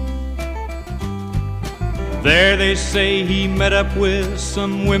 There they say he met up with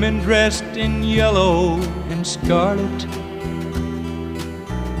some women dressed in yellow and scarlet.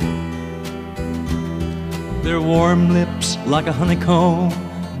 Their warm lips like a honeycomb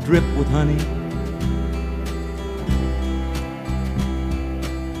drip with honey.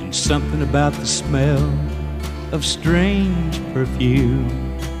 And something about the smell of strange perfume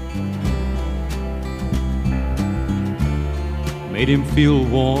made him feel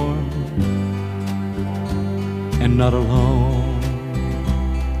warm and not alone.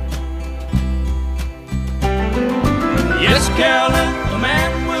 Yes, Carolyn, a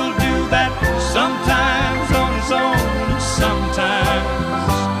man will do that sometimes on his own, and sometimes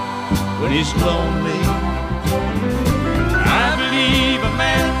when he's lonely. I believe a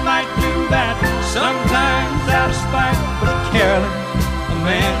man might do that sometimes out of spite, but Carolyn, a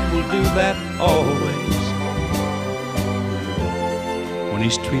man will do that always when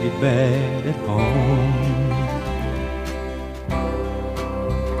he's treated bad at home.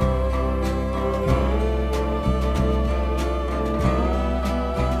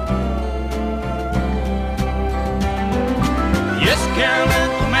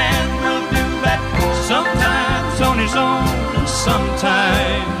 His own, and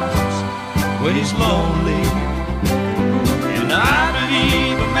sometimes when he's lonely. And I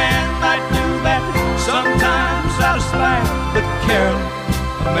believe a man might do that sometimes out of spite, but Carol,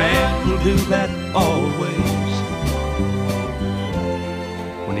 a man will do that always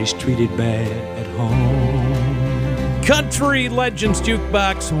when he's treated bad at home. Country Legends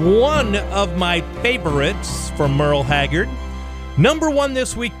Jukebox, one of my favorites from Merle Haggard. Number one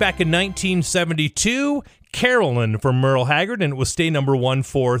this week back in 1972, Carolyn from Merle Haggard, and it will stay number one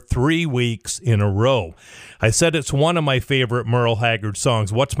for 3 weeks in a row. I said it's one of my favorite Merle Haggard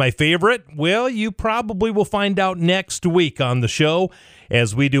songs. What's my favorite? Well, you probably will find out next week on the show,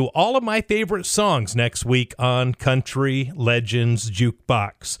 as we do all of my favorite songs next week on Country Legends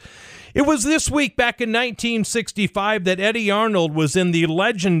Jukebox. It was this week back in 1965 that Eddie Arnold was in the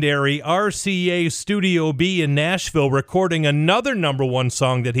legendary RCA Studio B in Nashville recording another number one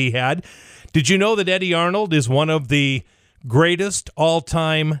song that he had. Did you know that Eddie Arnold is one of the greatest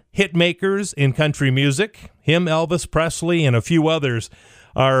all-time hit makers in country music? Him, Elvis Presley, and a few others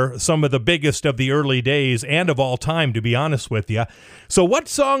are some of the biggest of the early days and of all time, to be honest with you. So what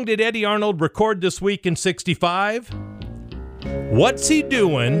song did Eddie Arnold record this week in 65? What's He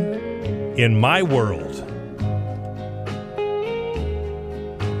Doing in My World?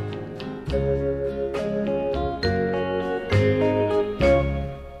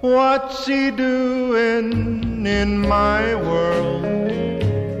 What's he doing in my world?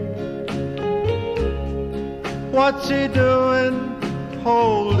 What's he doing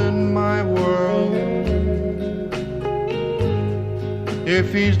holding my world?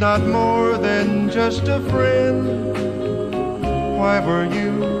 If he's not more than just a friend, why were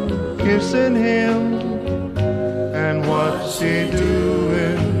you kissing him? And what's he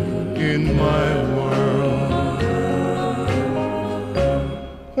doing in my world?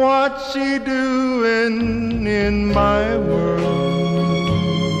 What's he doing in my world?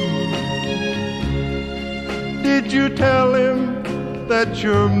 Did you tell him that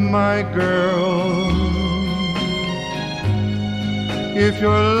you're my girl? If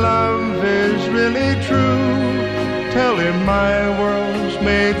your love is really true, tell him my world's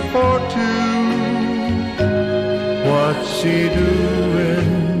made for two. What's he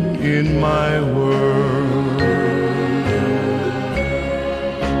doing in my world?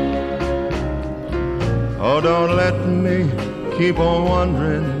 Oh, don't let me keep on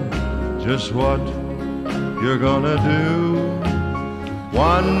wondering just what you're gonna do.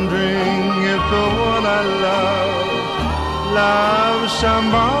 Wondering if the one I love loves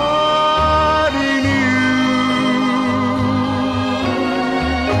somebody new.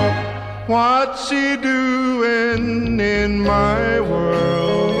 What's he doing in my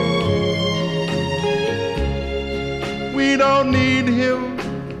world? We don't need him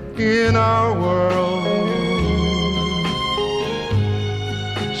in our world.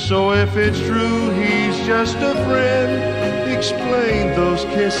 So if it's true he's just a friend, explain those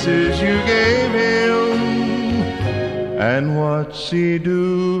kisses you gave him. And what's he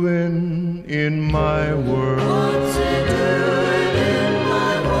doing in my world? What's he doing in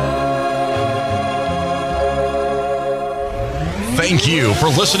my world? Thank you for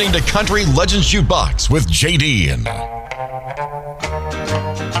listening to Country Legends Jukebox with JD.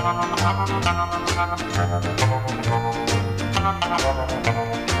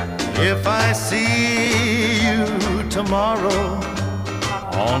 If I see you tomorrow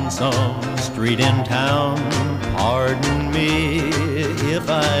on some street in town, pardon me if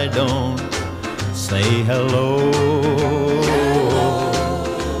I don't say hello.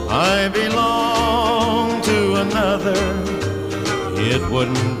 I belong to another. It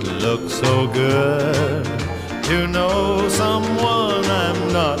wouldn't look so good to know someone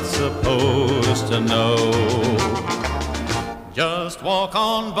I'm not supposed to know. Just walk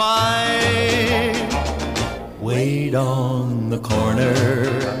on by, wait on the corner.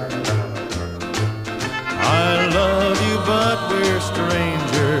 I love you, but we're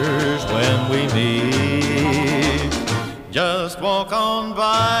strangers when we meet. Just walk on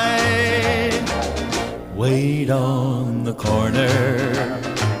by, wait on the corner.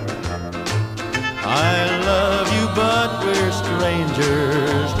 I love you, but we're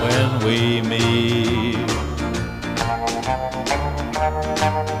strangers when we meet.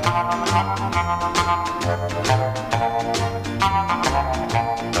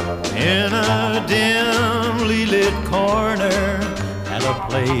 In a dimly lit corner at a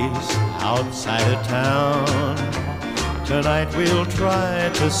place outside of town, tonight we'll try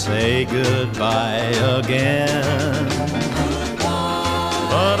to say goodbye again.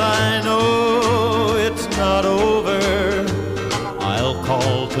 But I know it's not over. I'll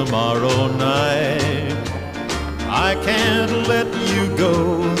call tomorrow night. I can't let you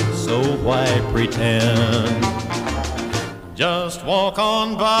go, so why pretend? Just walk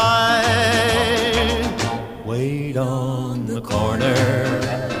on by, wait on the corner.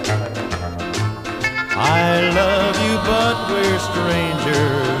 I love you, but we're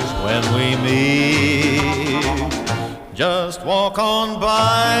strangers when we meet. Just walk on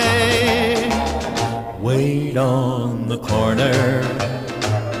by, wait on the corner.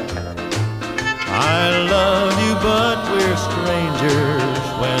 I love you, but we're strangers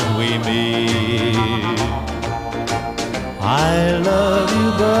when we meet. I love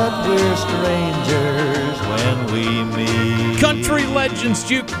you, but we're strangers when we meet. Country Legends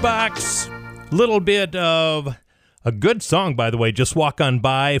Jukebox. Little bit of a good song, by the way, Just Walk On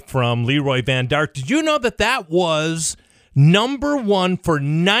By from Leroy Van Dyke. Did you know that that was #1 for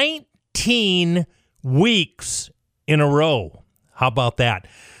 19 weeks in a row? How about that?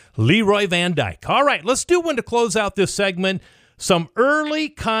 Leroy Van Dyke. All right, let's do one to close out this segment. Some early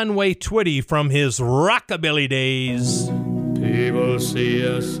Conway Twitty from his rockabilly days. People see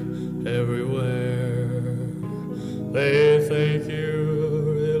us everywhere. They think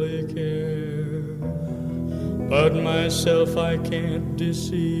you really care. But myself I can't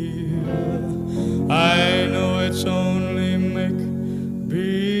deceive. I know it's only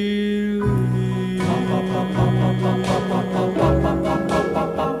make-believe.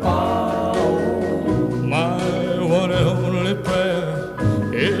 My one and only prayer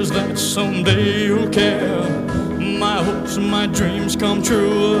is that someday you'll care. My hopes and my dreams come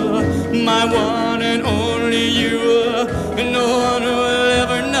true. My one and only you. No one will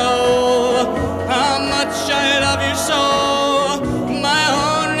ever know how much I love you so. My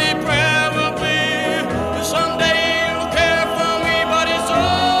only prayer will be someday you'll care for me, but it's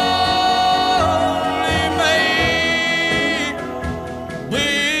only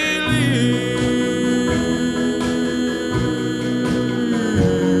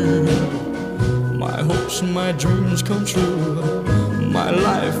make-believe. My hopes and my dreams come true. My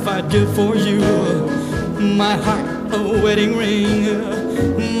life I'd give for you. My heart a wedding ring.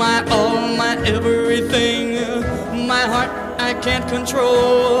 My all, my everything. My heart I can't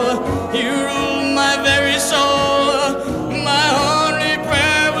control. You rule my very soul. My only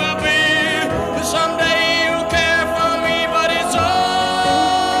prayer will be someday you'll care for me, but it's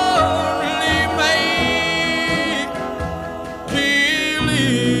only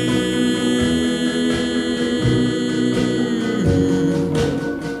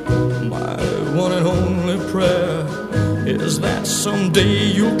make-believe. My one and only prayer is that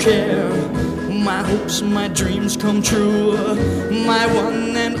someday you'll care. My hopes, my dreams come true. My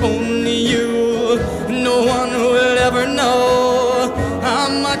one and only you. No one will ever know how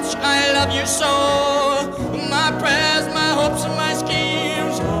much I love you so. My prayers, my hopes, and my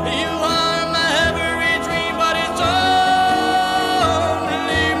schemes. You are my every dream, but it's only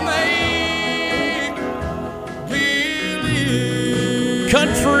make-believe.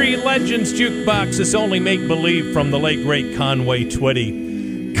 Country Legends Jukebox is only make-believe from the late, great Conway Twitty.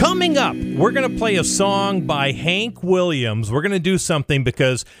 Coming up, we're going to play a song by Hank Williams. We're going to do something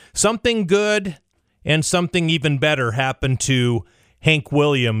because something good and something even better happened to Hank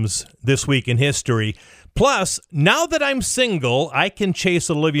Williams this week in history. Plus, now that I'm single, I can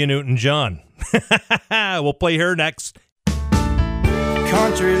chase Olivia Newton-John. We'll play her next.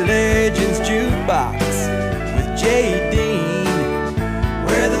 Country Legends Jukebox with Jay Dean,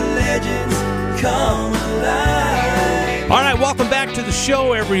 where the legends come alive. All right, welcome back to the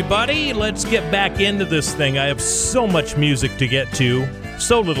show, everybody. Let's get back into this thing. I have so much music to get to,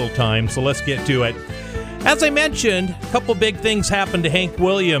 so little time, so let's get to it. As I mentioned, a couple big things happened to Hank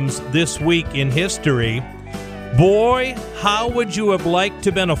Williams this week in history. Boy, how would you have liked to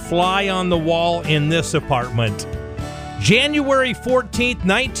have been a fly on the wall in this apartment? January 14th,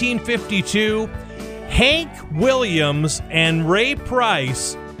 1952, Hank Williams and Ray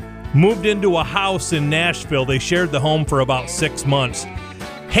Price moved into a house in Nashville. They shared the home for about 6 months.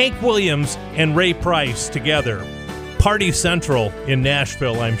 Hank Williams and Ray Price together. Party Central in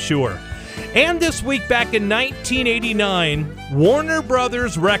Nashville, I'm sure. And this week, back in 1989, Warner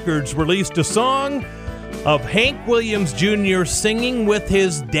Brothers Records released a song of Hank Williams Jr. singing with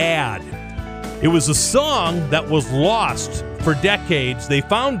his dad. It was a song that was lost for decades. They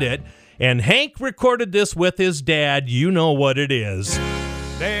found it, and Hank recorded this with his dad. You know what it is.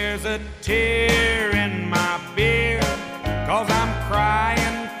 There's a tear in my beer, 'cause I'm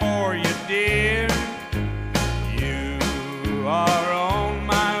crying for you, dear. You are on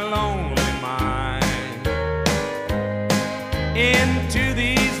my lonely mind. Into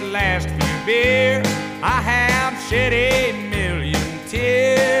these last few beers, I have shed a million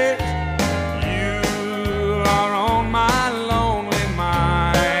tears. You are on my lonely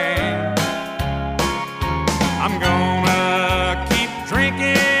mind. I'm gonna keep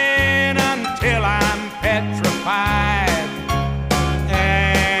drinking until I'm petrified,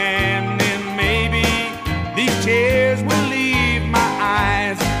 and then maybe these tears will leave my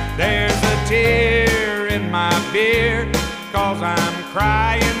eyes. There's a tear in my beer, 'cause I'm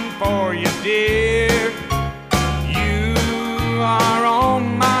crying for you, dear. You are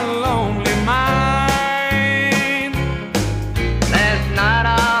on my lonely mind. Last night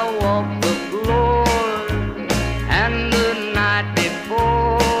I walked the floor, and the night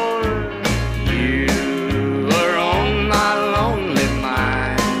before, you were on my lonely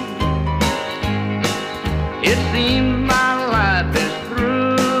mind. It seems my life is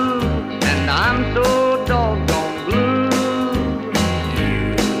through, and I'm so doggone blue.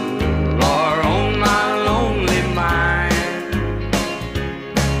 You are on my lonely mind.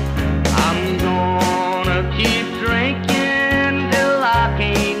 I'm gonna keep drinking till I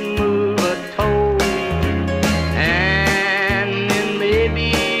can't move a toe, and then maybe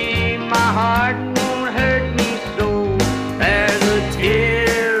my heart won't hurt me so. There's a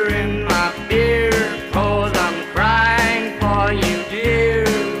tear in my beer, 'cause I'm crying for you, dear.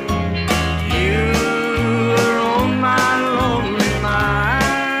 You are on my lonely mind.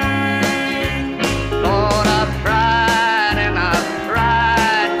 Lord, I've tried and I've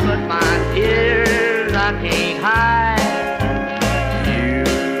tried, but my tears I can't hide. You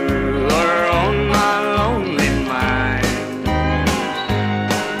are on my lonely mind.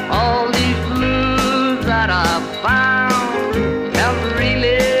 All these blues that I've found have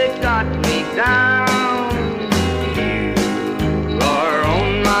really got me down. You are on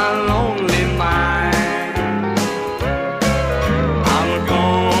my lonely mind. I'm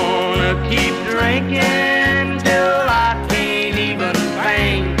gonna keep drinking till I can't even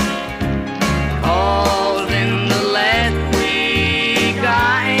think, 'cause in the last week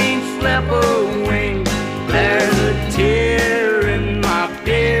I ain't slept a wink. There's a tear in my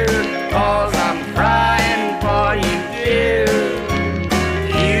beer, 'cause I'm crying for you, dear.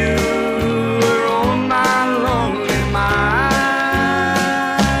 You are on my lonely mind.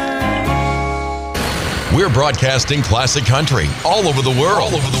 We're broadcasting classic country all over the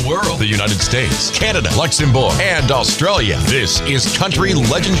world. The United States, Canada, Luxembourg, and Australia. This is Country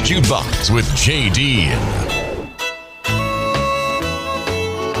Legends Jukebox with J.D.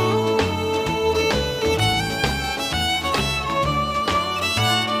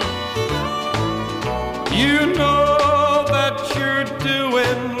 You know that you're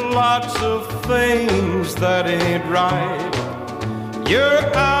doing lots of things that ain't right.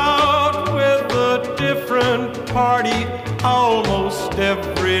 You're out with a different party almost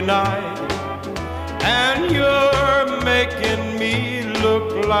every night, and you're making me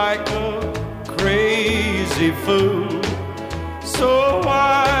look like a crazy fool. So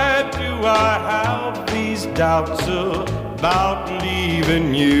why do I have these doubts about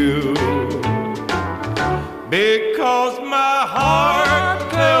leaving you? Because my heart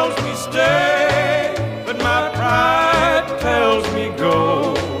tells me stay, but my pride tells me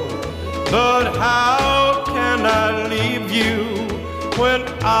go. But how can I leave you when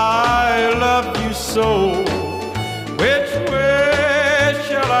I love you so? Which way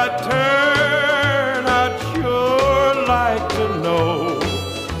shall I turn? I'd sure like to know.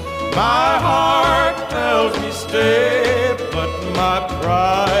 stay, but my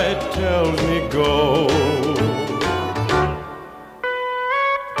pride tells me go.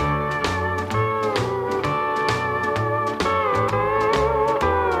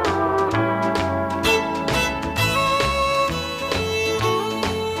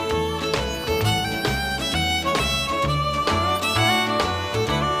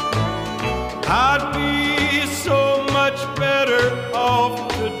 I'd be so much better off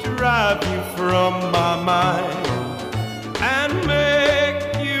to drive you from my mind and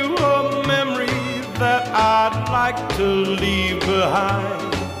make you a memory that I'd like to leave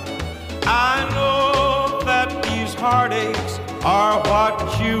behind. I know that these heartaches are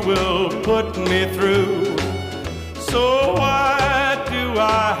what you will put me through. So why do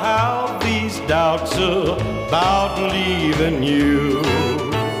I have these doubts about leaving you?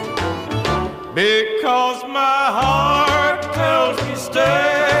 Because my heart tells me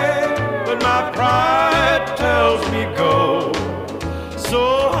stay, but my pride tells me go.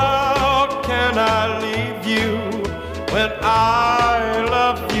 So how can I leave you when I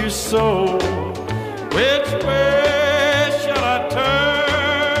love you so? Which way shall I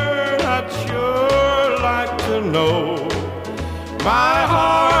turn? I'd sure like to know. My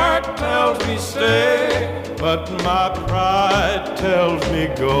heart tells me stay, but my pride tells me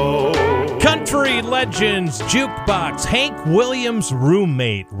go. Country Legends Jukebox, Hank Williams'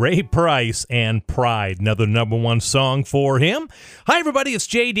 Roommate, Ray Price, and Pride. Another number one song for him. Hi, everybody, it's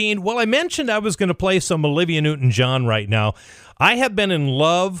Jay Dean. Well, I mentioned I was going to play some Olivia Newton-John right now. I have been in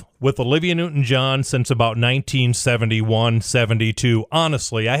love with Olivia Newton-John since about 1971, 72.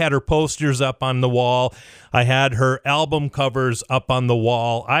 Honestly, I had her posters up on the wall. I had her album covers up on the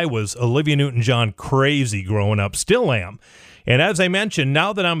wall. I was Olivia Newton-John crazy growing up, still am. And as I mentioned,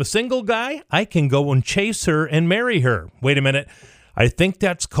 now that I'm a single guy, I can go and chase her and marry her. Wait a minute. I think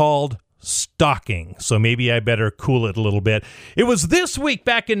that's called stalking. So maybe I better cool it a little bit. It was this week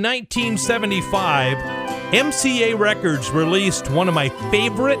back in 1975, MCA Records released one of my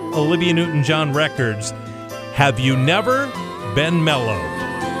favorite Olivia Newton-John records, Have You Never Been Mellow?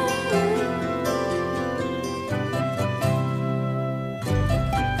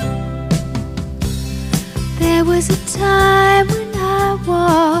 There was a time when I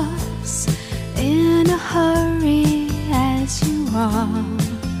was in a hurry as you are.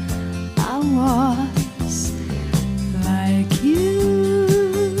 I was like you.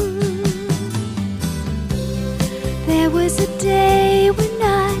 There was a day when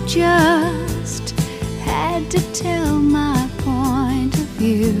I just had to tell my point of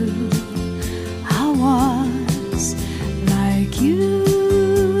view. I was like you.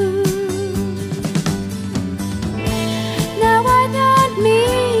 Now I don't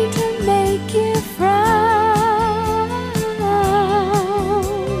mean to make you frown.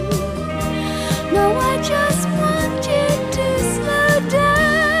 No, I just want you to slow down.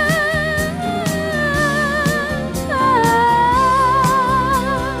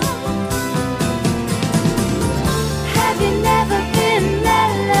 Have you never been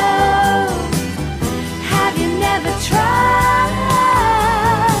mellow? Have you never tried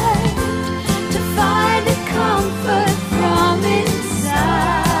to find a comfort from inside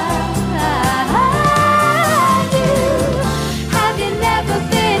you? Have you never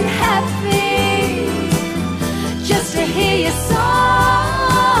been happy just to hear your song?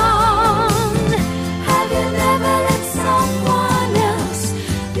 Have you never let someone else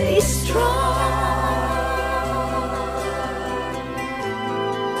be strong?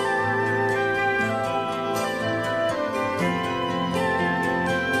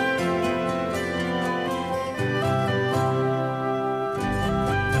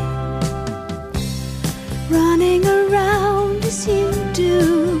 Running around as you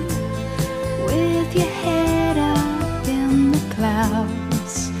do, with your head up in the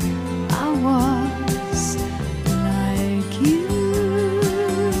clouds. I was like you.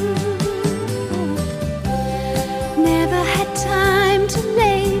 Never had time to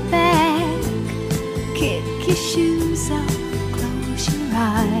lay back, kick your shoes off, close your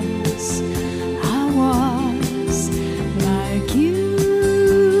eyes. I was like you.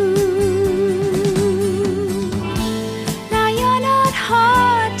 Now you're not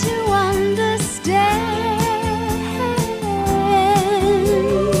hard to understand.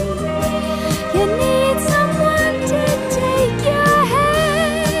 You need someone to take your hand.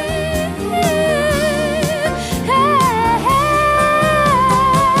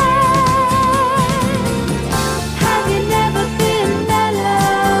 Have you never been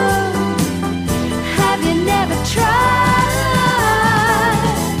mellow?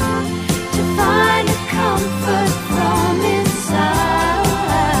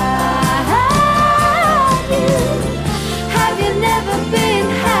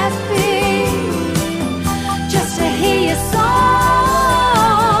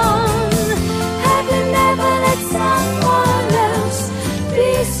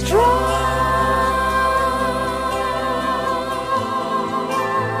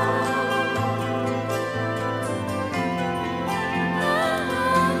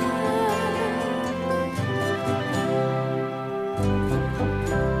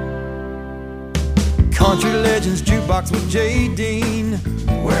 Legends Jukebox with J. Dean,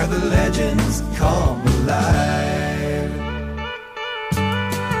 where the legends come alive.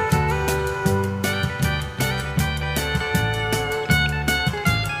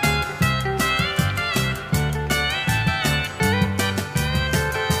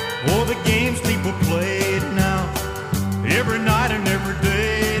 Oh, the games people played now, every night and every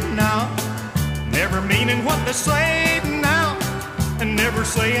day now, never meaning what they say now, and never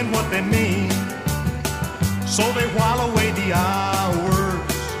saying what they mean. So they while away the hours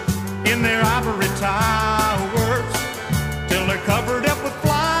in their ivory towers, till they're covered up with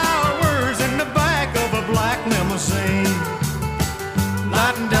flowers in the back of a black limousine.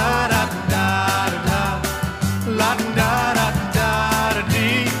 La-da-da-da-da-da,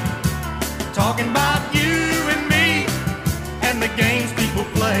 la-da-da-da-da-dee, talking about you and me and the games people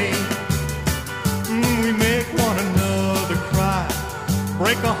play. We make one another cry,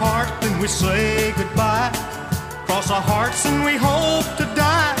 break a heart, then we say goodbye, cross our hearts and we hope to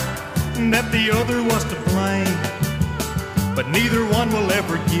die, and that the other was to blame. But neither one will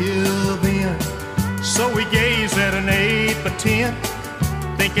ever give in, so we gaze at an 8x10,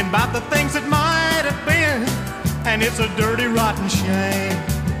 thinking about the things that might have been, and it's a dirty, rotten shame.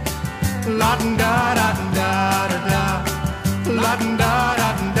 La-da-da-da-da-da,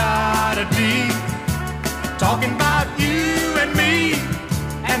 la-da-da-da-da-dee, talking about you and me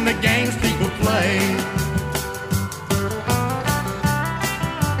and the games people play.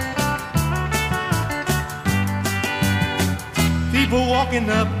 People walking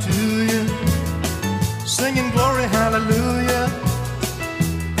up to you, singing glory, hallelujah,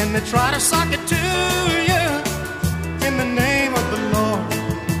 and they try to sock it to you in the name of the Lord.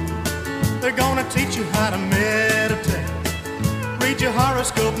 They're gonna teach you how to meditate, read your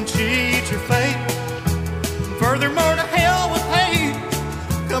horoscope and cheat your fate. Furthermore, to hell with hate,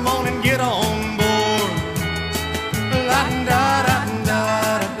 come on and get on board.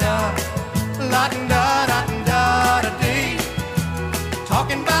 La-da-da-da-da-da, la-da-da-da-da-dee,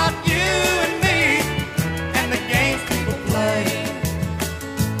 talking about you and me and the games people play.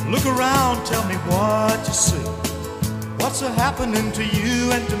 Look around, tell me what you see. What's happening to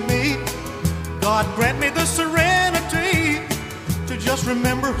you and to me? God grant me the serenity to just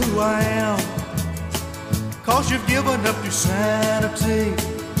remember who I am, 'cause you've given up your sanity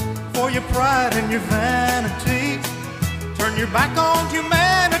for your pride and your vanity. Turn your back on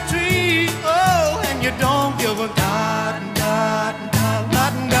humanity, oh, and you don't give a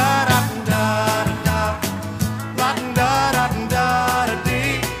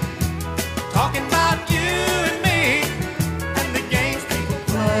da-da-da-da-da-da-da-da-da-da-da-da-dee, talking about you and me and the games people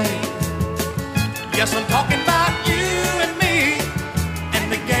play. Yes, I'm talking about you and me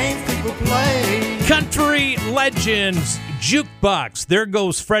and the games people play. Country Legends Jukebox. There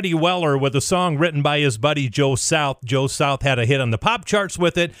goes Freddie Weller with a song written by his buddy Joe South. Joe South had a hit on the pop charts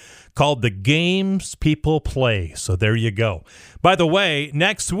with it called The Games People Play. So there you go. By the way,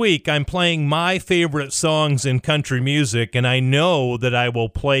 next week I'm playing my favorite songs in country music, and I know that I will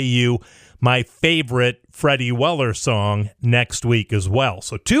play you my favorite Freddie Weller song next week as well.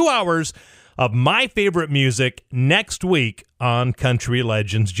 So 2 hours of my favorite music next week on Country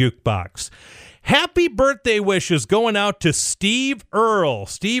Legends Jukebox. Happy birthday wishes going out to Steve Earle.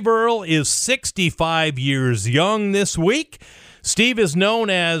 Steve Earle is 65 years young this week. Steve is known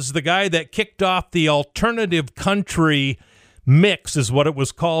as the guy that kicked off the alternative country mix, is what it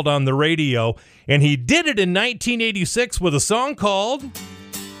was called on the radio. And he did it in 1986 with a song called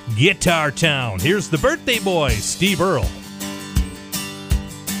Guitar Town. Here's the birthday boy, Steve Earle.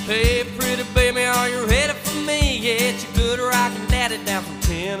 Hey, pretty baby, are you ready for me? Yeah, it's your good rockin' daddy down from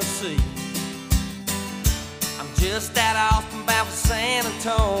Tennessee. I'm just out of Austin, bound for San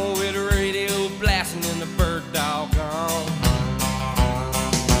Antonio, with the radio blasting and the bird dog on.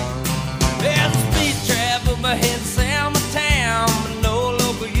 There's a speed trap up ahead in Selma town, but no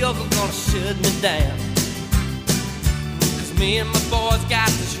local yokel gonna shut me down. 'Cause me and my boys got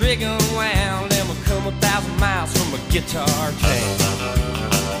this rig unwound, and we'll come 1,000 miles from a guitar town.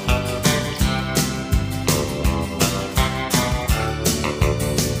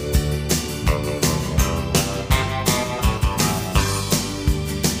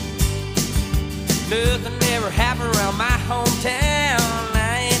 Nothing ever happened around my hometown.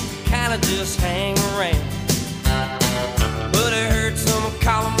 I ain't kinda just hang around. But I heard someone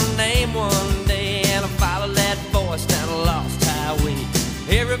calling my name one day, and I followed that voice down a lost highway.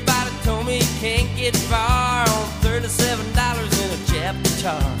 Everybody told me you can't get far on $37 in a Jap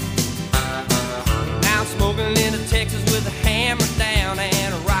guitar. Now I'm smoking into Texas with a hammer down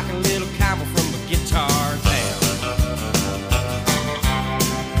and a rockin' little combo from a guitar town.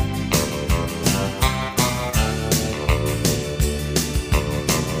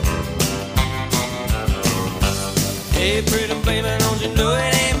 Hey, pretty baby, don't you know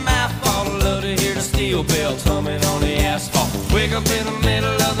it ain't my fault? I love to hear the steel bells humming on the asphalt. Wake up in the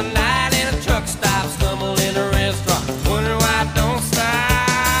middle of the night in a truck stop, stumble in a restaurant, wonder why I don't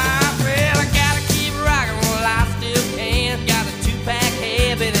stop. Well, I gotta keep rocking while I still can. Got a 2-pack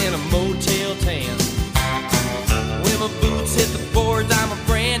habit and a Motel 10. When my boots hit the boards, I'm a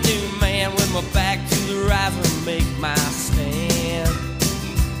brand new man. With my back to the riser, make my stand.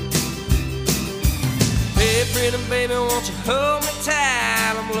 Hey, pretty baby, won't you hold me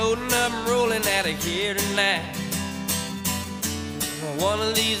tight? I'm loading up and rolling out of here tonight. One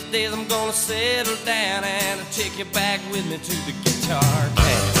of these days I'm gonna settle down and I'll take you back with me to the guitar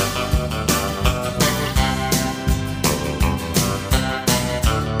town.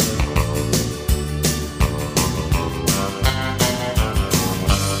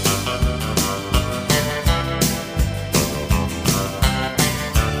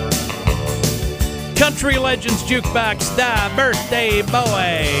 Country Legends Jukebox, the birthday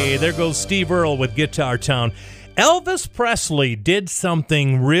boy. There goes Steve Earle with Guitar Town. Elvis Presley did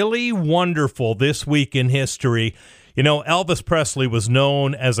something really wonderful this week in history. You know, Elvis Presley was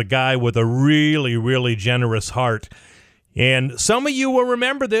known as a guy with a really, really generous heart. And some of you will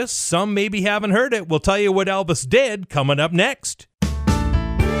remember this. Some maybe haven't heard it. We'll tell you what Elvis did coming up next.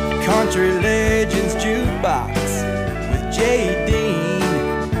 Country Legends Jukebox with J. Dean,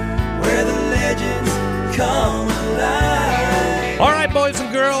 where the legends come alive. All right, boys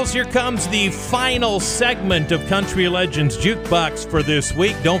and girls, here comes the final segment of Country Legends Jukebox for this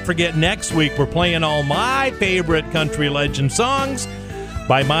week. Don't forget, next week we're playing all my favorite country legend songs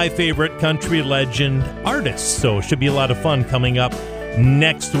by my favorite country legend artists. So it should be a lot of fun coming up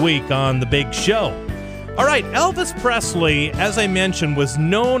next week on the big show. All right, Elvis Presley, as I mentioned, was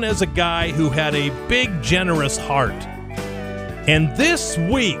known as a guy who had a big, generous heart. And this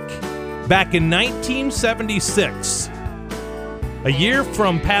week, back in 1976, a year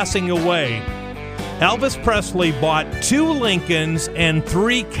from passing away, Elvis Presley bought 2 Lincolns and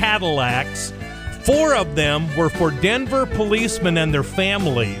 3 Cadillacs. 4 of them were for Denver policemen and their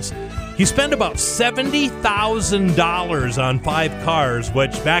families. He spent about $70,000 on 5 cars,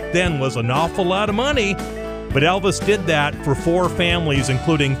 which back then was an awful lot of money. But Elvis did that for 4 families,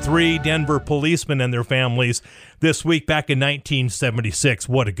 including 3 Denver policemen and their families, this week back in 1976.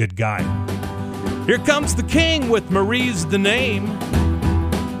 What a good guy. Here comes the King with Marie's the Name.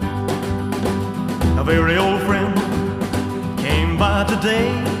 A very old friend came by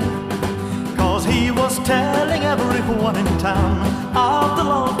today, 'cause he was telling everyone in town of the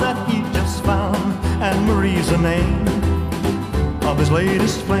love that he just found. And Marie's the name of his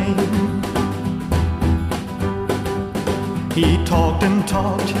latest flame. He talked and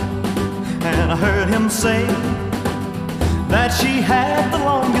talked, and I heard him say that she had the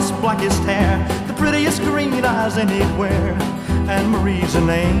longest, blackest hair, the prettiest green eyes anywhere. And Marie's the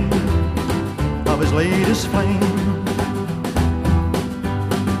name of his latest flame.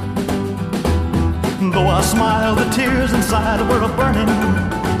 Though I smiled, the tears inside were a-burning.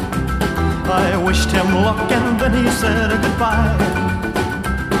 I wished him luck and then he said goodbye.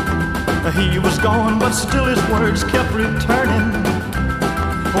 He was gone, but still his words kept returning.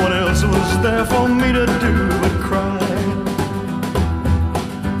 What else was there for me to do but cry?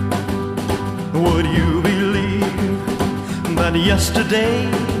 Would you believe that yesterday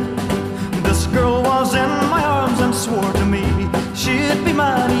this girl was in my arms and swore to me she'd be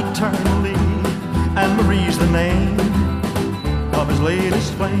mine eternally? And Marie's the name of his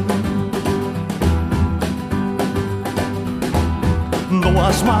latest flame. Though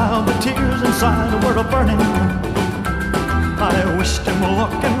I smiled, the tears inside were a-burning. I wished him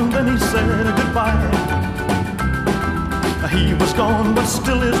luck and then he said goodbye. He was gone, but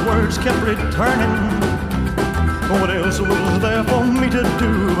still his words kept returning. What else was there for me to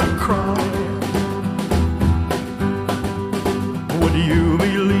do but cry? Would you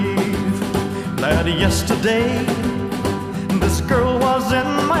believe that yesterday this girl was in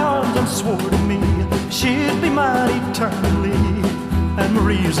my arms and swore to me she'd be mine eternally? And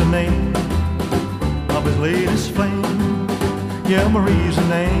Marie's the name of his latest flame. Yeah, Marie's the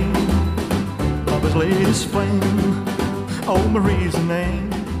name of his latest flame. Oh, Marie's the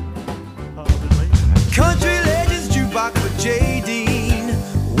name of his latest. Country Legends Jukebox with J. Dean,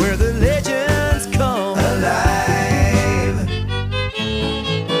 where the legends come alive.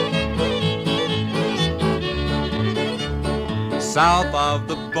 South of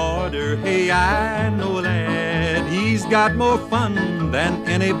the border, hey, I know a lad. He's got more fun than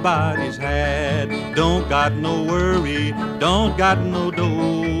anybody's had. Don't got no worry, don't got no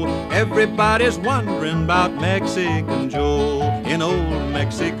dough. Everybody's wondering about Mexican Joe. In old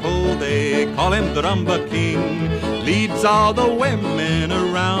Mexico, they call him the Rumba King. Leads all the women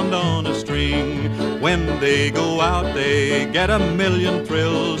around on a string. When they go out, they get a million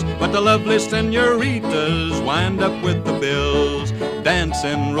thrills, but the lovely senoritas wind up with the bills.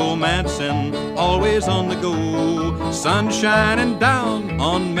 Dancing, romancing, always on the go. Sun shining down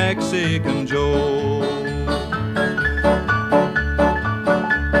on Mexican Joe.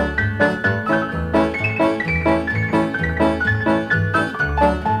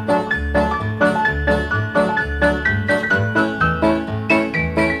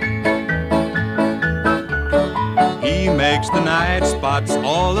 The night spots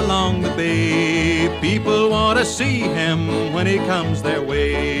all along the bay. People want to see him when he comes their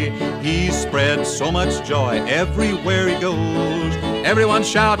way. He spreads so much joy everywhere he goes. Everyone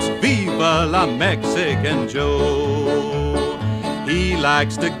shouts, Viva la Mexican Joe. He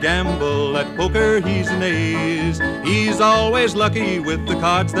likes to gamble, at poker he's an ace. He's always lucky with the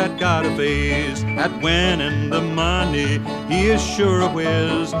cards that got a face. At winning the money, he is sure a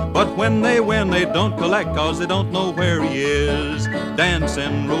whiz. But when they win, they don't collect, cause they don't know where he is.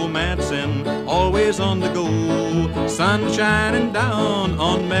 Dancing, romancing, always on the go. Sun shining down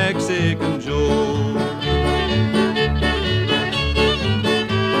on Mexican Joe.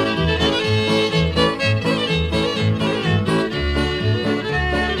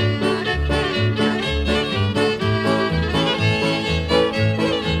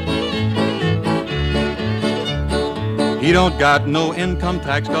 He don't got no income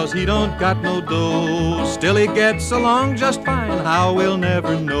tax cause he don't got no dough. Still he gets along just fine, how we'll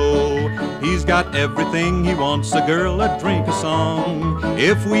never know. He's got everything he wants, a girl, a drink, a song.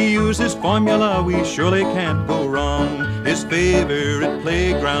 If we use his formula, we surely can't go wrong. His favorite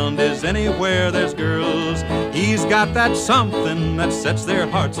playground is anywhere there's girls. He's got that something that sets their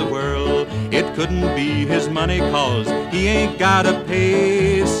hearts a-whirl. It couldn't be his money cause he ain't got a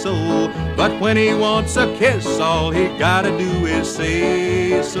peso. But when he wants a kiss, all he gotta do is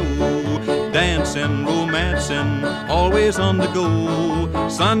say so. Dancing, romancing, always on the go.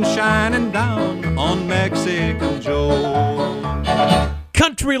 Sun shining down on Mexican Joe.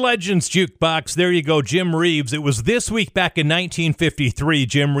 Country Legends Jukebox. There you go, Jim Reeves. It was this week back in 1953.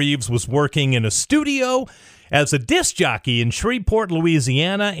 Jim Reeves was working in a studio as a disc jockey in Shreveport,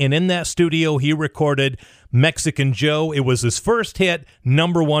 Louisiana, and in that studio he recorded Mexican Joe. It was his first hit,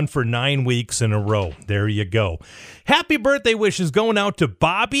 #1 for 9 weeks in a row. There you go. Happy birthday wishes going out to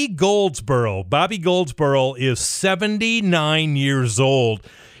Bobby Goldsboro. Bobby Goldsboro is 79 years old.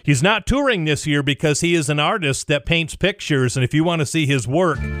 He's not touring this year because he is an artist that paints pictures, and if you want to see his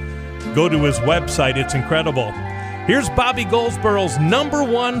work, go to his website. It's incredible. Here's Bobby Goldsboro's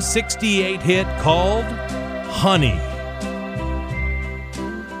 #1 68 hit called Honey.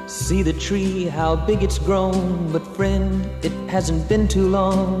 See the tree, how big it's grown, but friend, it hasn't been too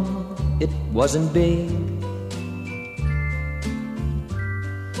long, it wasn't big.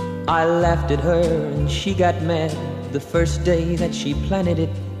 I laughed at her and she got mad the first day that she planted it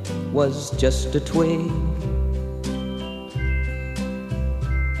was just a twig.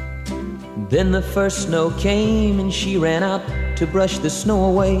 Then the first snow came and she ran out to brush the snow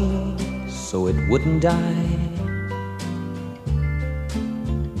away so it wouldn't die.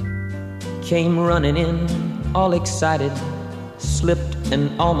 Came running in, all excited, slipped and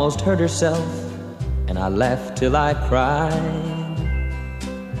almost hurt herself, and I laughed till I cried.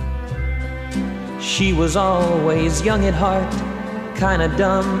 She was always young at heart, kinda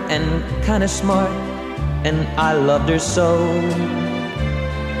dumb and kinda smart, and I loved her so.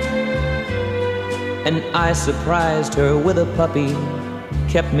 And I surprised her with a puppy,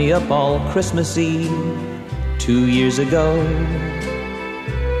 kept me up all Christmas Eve 2 years ago.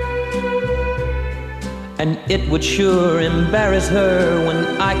 And it would sure embarrass her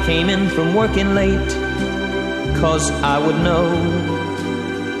when I came in from working late, 'cause I would know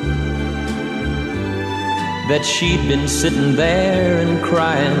that she'd been sitting there and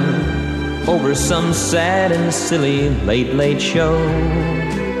crying over some sad and silly late show.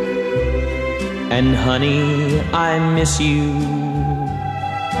 And honey, I miss you,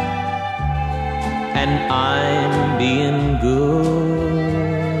 and I'm being good,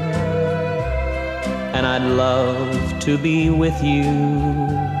 and I'd love to be with you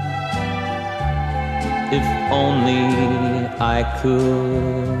if only I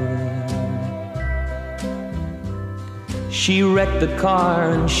could. She wrecked the car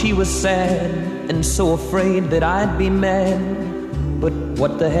and she was sad and so afraid that I'd be mad, but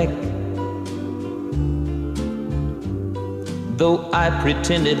what the heck? Though I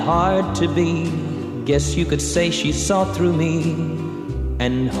pretended hard to be, guess you could say she saw through me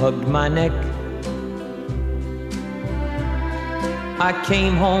and hugged my neck. I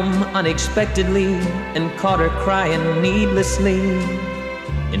came home unexpectedly and caught her crying needlessly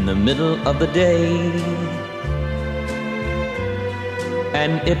in the middle of the day.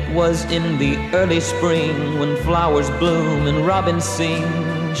 And it was in the early spring when flowers bloom and robins sing,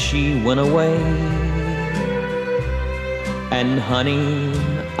 she went away. And honey,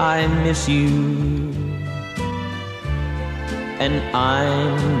 I miss you, and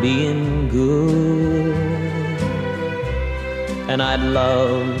I'm being good, and I'd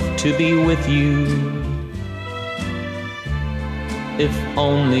love to be with you if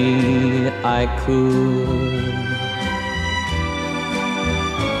only I could.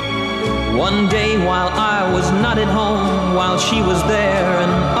 One day while I was not at home, while she was there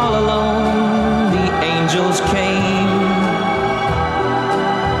and all alone, the angels came.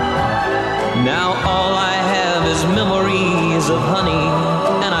 Now all I have is memories of honey,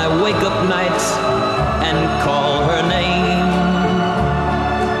 and I wake up nights and call her name.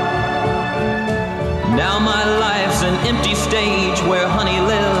 Now my life's an empty stage where honey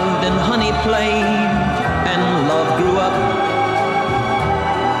lived and honey played and love grew up.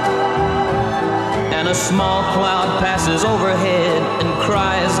 And a small cloud passes overhead and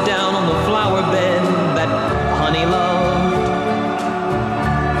cries down on the flower bed that honey loved.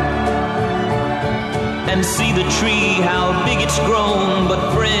 And see the tree, how big it's grown, but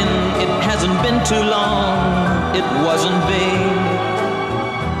friend, it hasn't been too long, it wasn't big.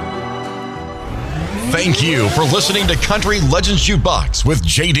 Thank you for listening to Country Legends Jukebox with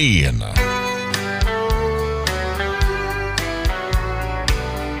JD.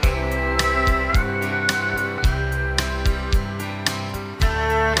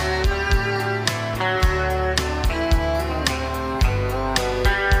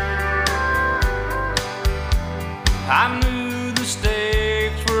 I knew the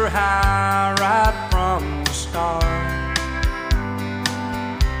stakes were high right from the start.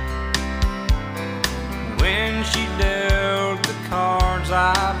 When she dealt the cards,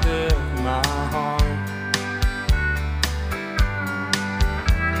 I bet my heart.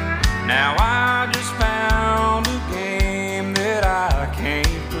 Now I just found a game that I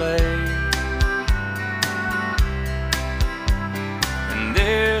can't play, and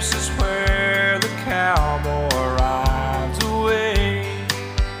this is where the cowboy rides away.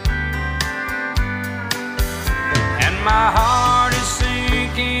 And my heart is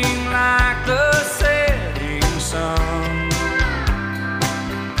sinking like the setting sun,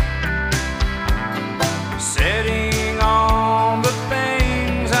 setting on the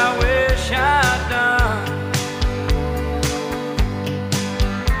things I wish I'd done.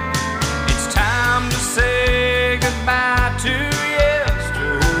 It's time to say goodbye to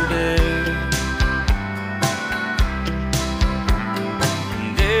yesterday.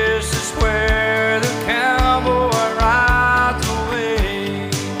 This is where the cowboy rides away.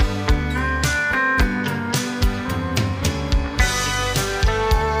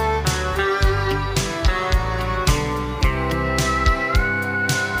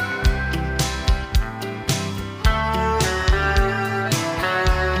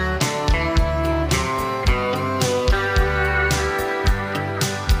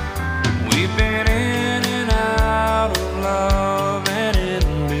 We've been in and out of love and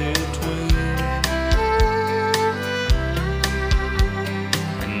in between,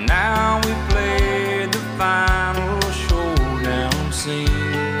 and now we played the final showdown scene.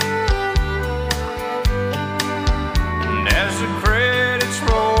 And as the credits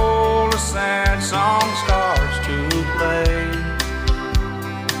roll, a sad song starts to play.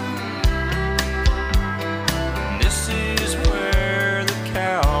 This is where the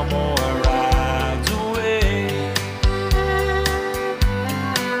cowboy rides away.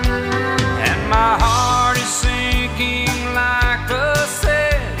 And my heart is sinking like the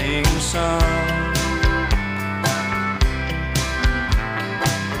setting sun,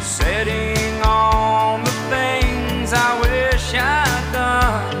 setting on the things I wish I'd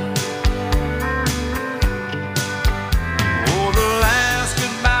done. Oh, the last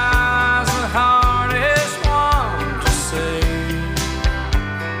goodbye's the hardest one to say.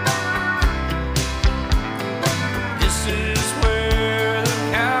 This is where the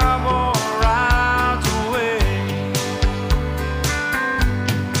cowboy rides away.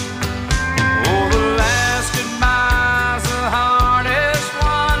 Oh, the last goodbye's the hardest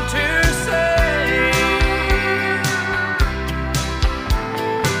one to say.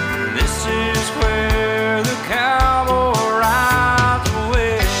 This is where the cowboy rides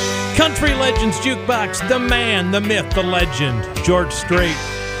away. Country Legends Jukebox, the man, the myth, the legend, George Strait.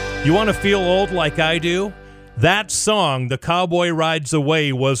 You want to feel old like I do? That song, The Cowboy Rides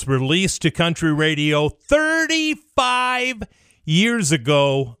Away, was released to country radio 35 years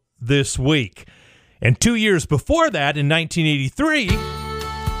ago this week. And 2 years before that, in 1983,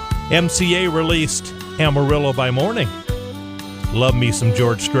 MCA released Amarillo by Morning. Love me some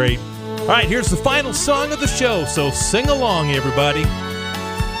George Strait. All right, here's the final song of the show, so sing along, everybody.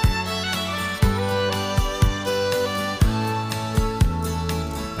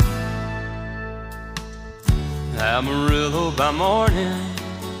 Amarillo by morning,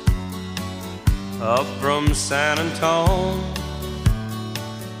 up from San Antone.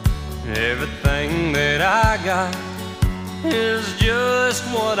 Everything that I got is just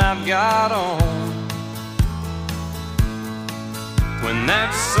what I've got on. When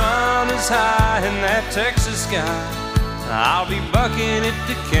that sun is high in that Texas sky, I'll be bucking at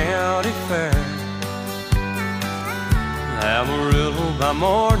the county fair. Amarillo by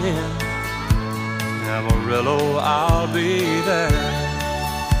morning, Amarillo, I'll be there.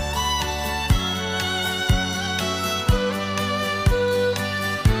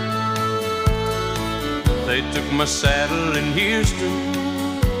 They took my saddle in Houston,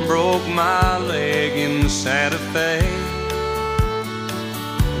 broke my leg in Santa Fe,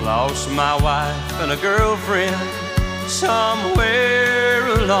 lost my wife and a girlfriend somewhere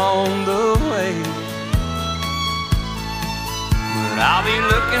along the way. But I'll be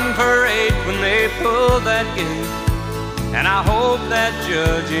looking for 8 when they pull that gate, and I hope that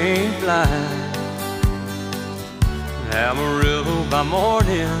judge ain't blind. Amarillo by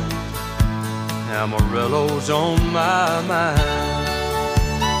morning, Amarillo's on my mind.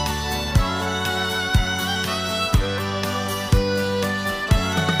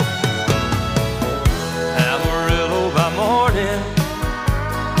 Amarillo by morning,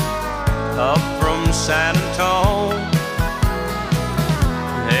 up from San Antone.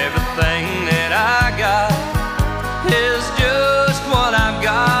 Everything that I got is just what I've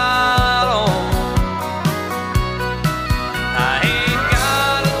got on. I ain't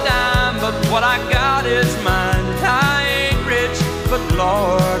got a dime, but what I got is mine. I ain't rich, but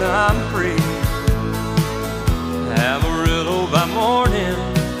Lord, I'm free. Amarillo by morning,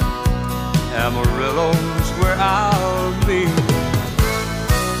 Amarillo's where I'll be.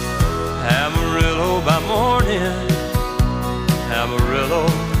 Amarillo by morning,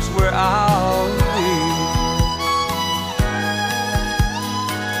 Amarillo's where I'll be.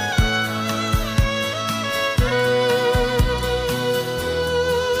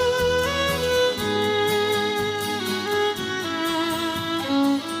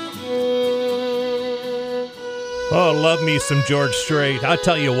 Oh, love me some George Strait. I'll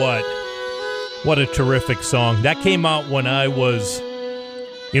tell you what a terrific song. That came out when I was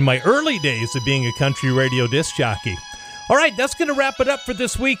in my early days of being a country radio disc jockey. All right, that's going to wrap it up for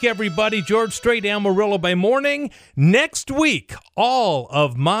this week, everybody. George Strait, Amarillo by morning. Next week, all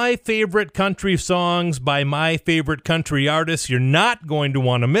of my favorite country songs by my favorite country artists. You're not going to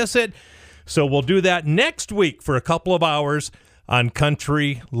want to miss it. So we'll do that next week for a couple of hours on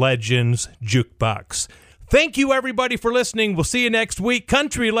Country Legends Jukebox. Thank you, everybody, for listening. We'll see you next week.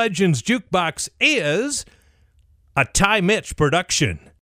 Country Legends Jukebox is a Ty Mitch production.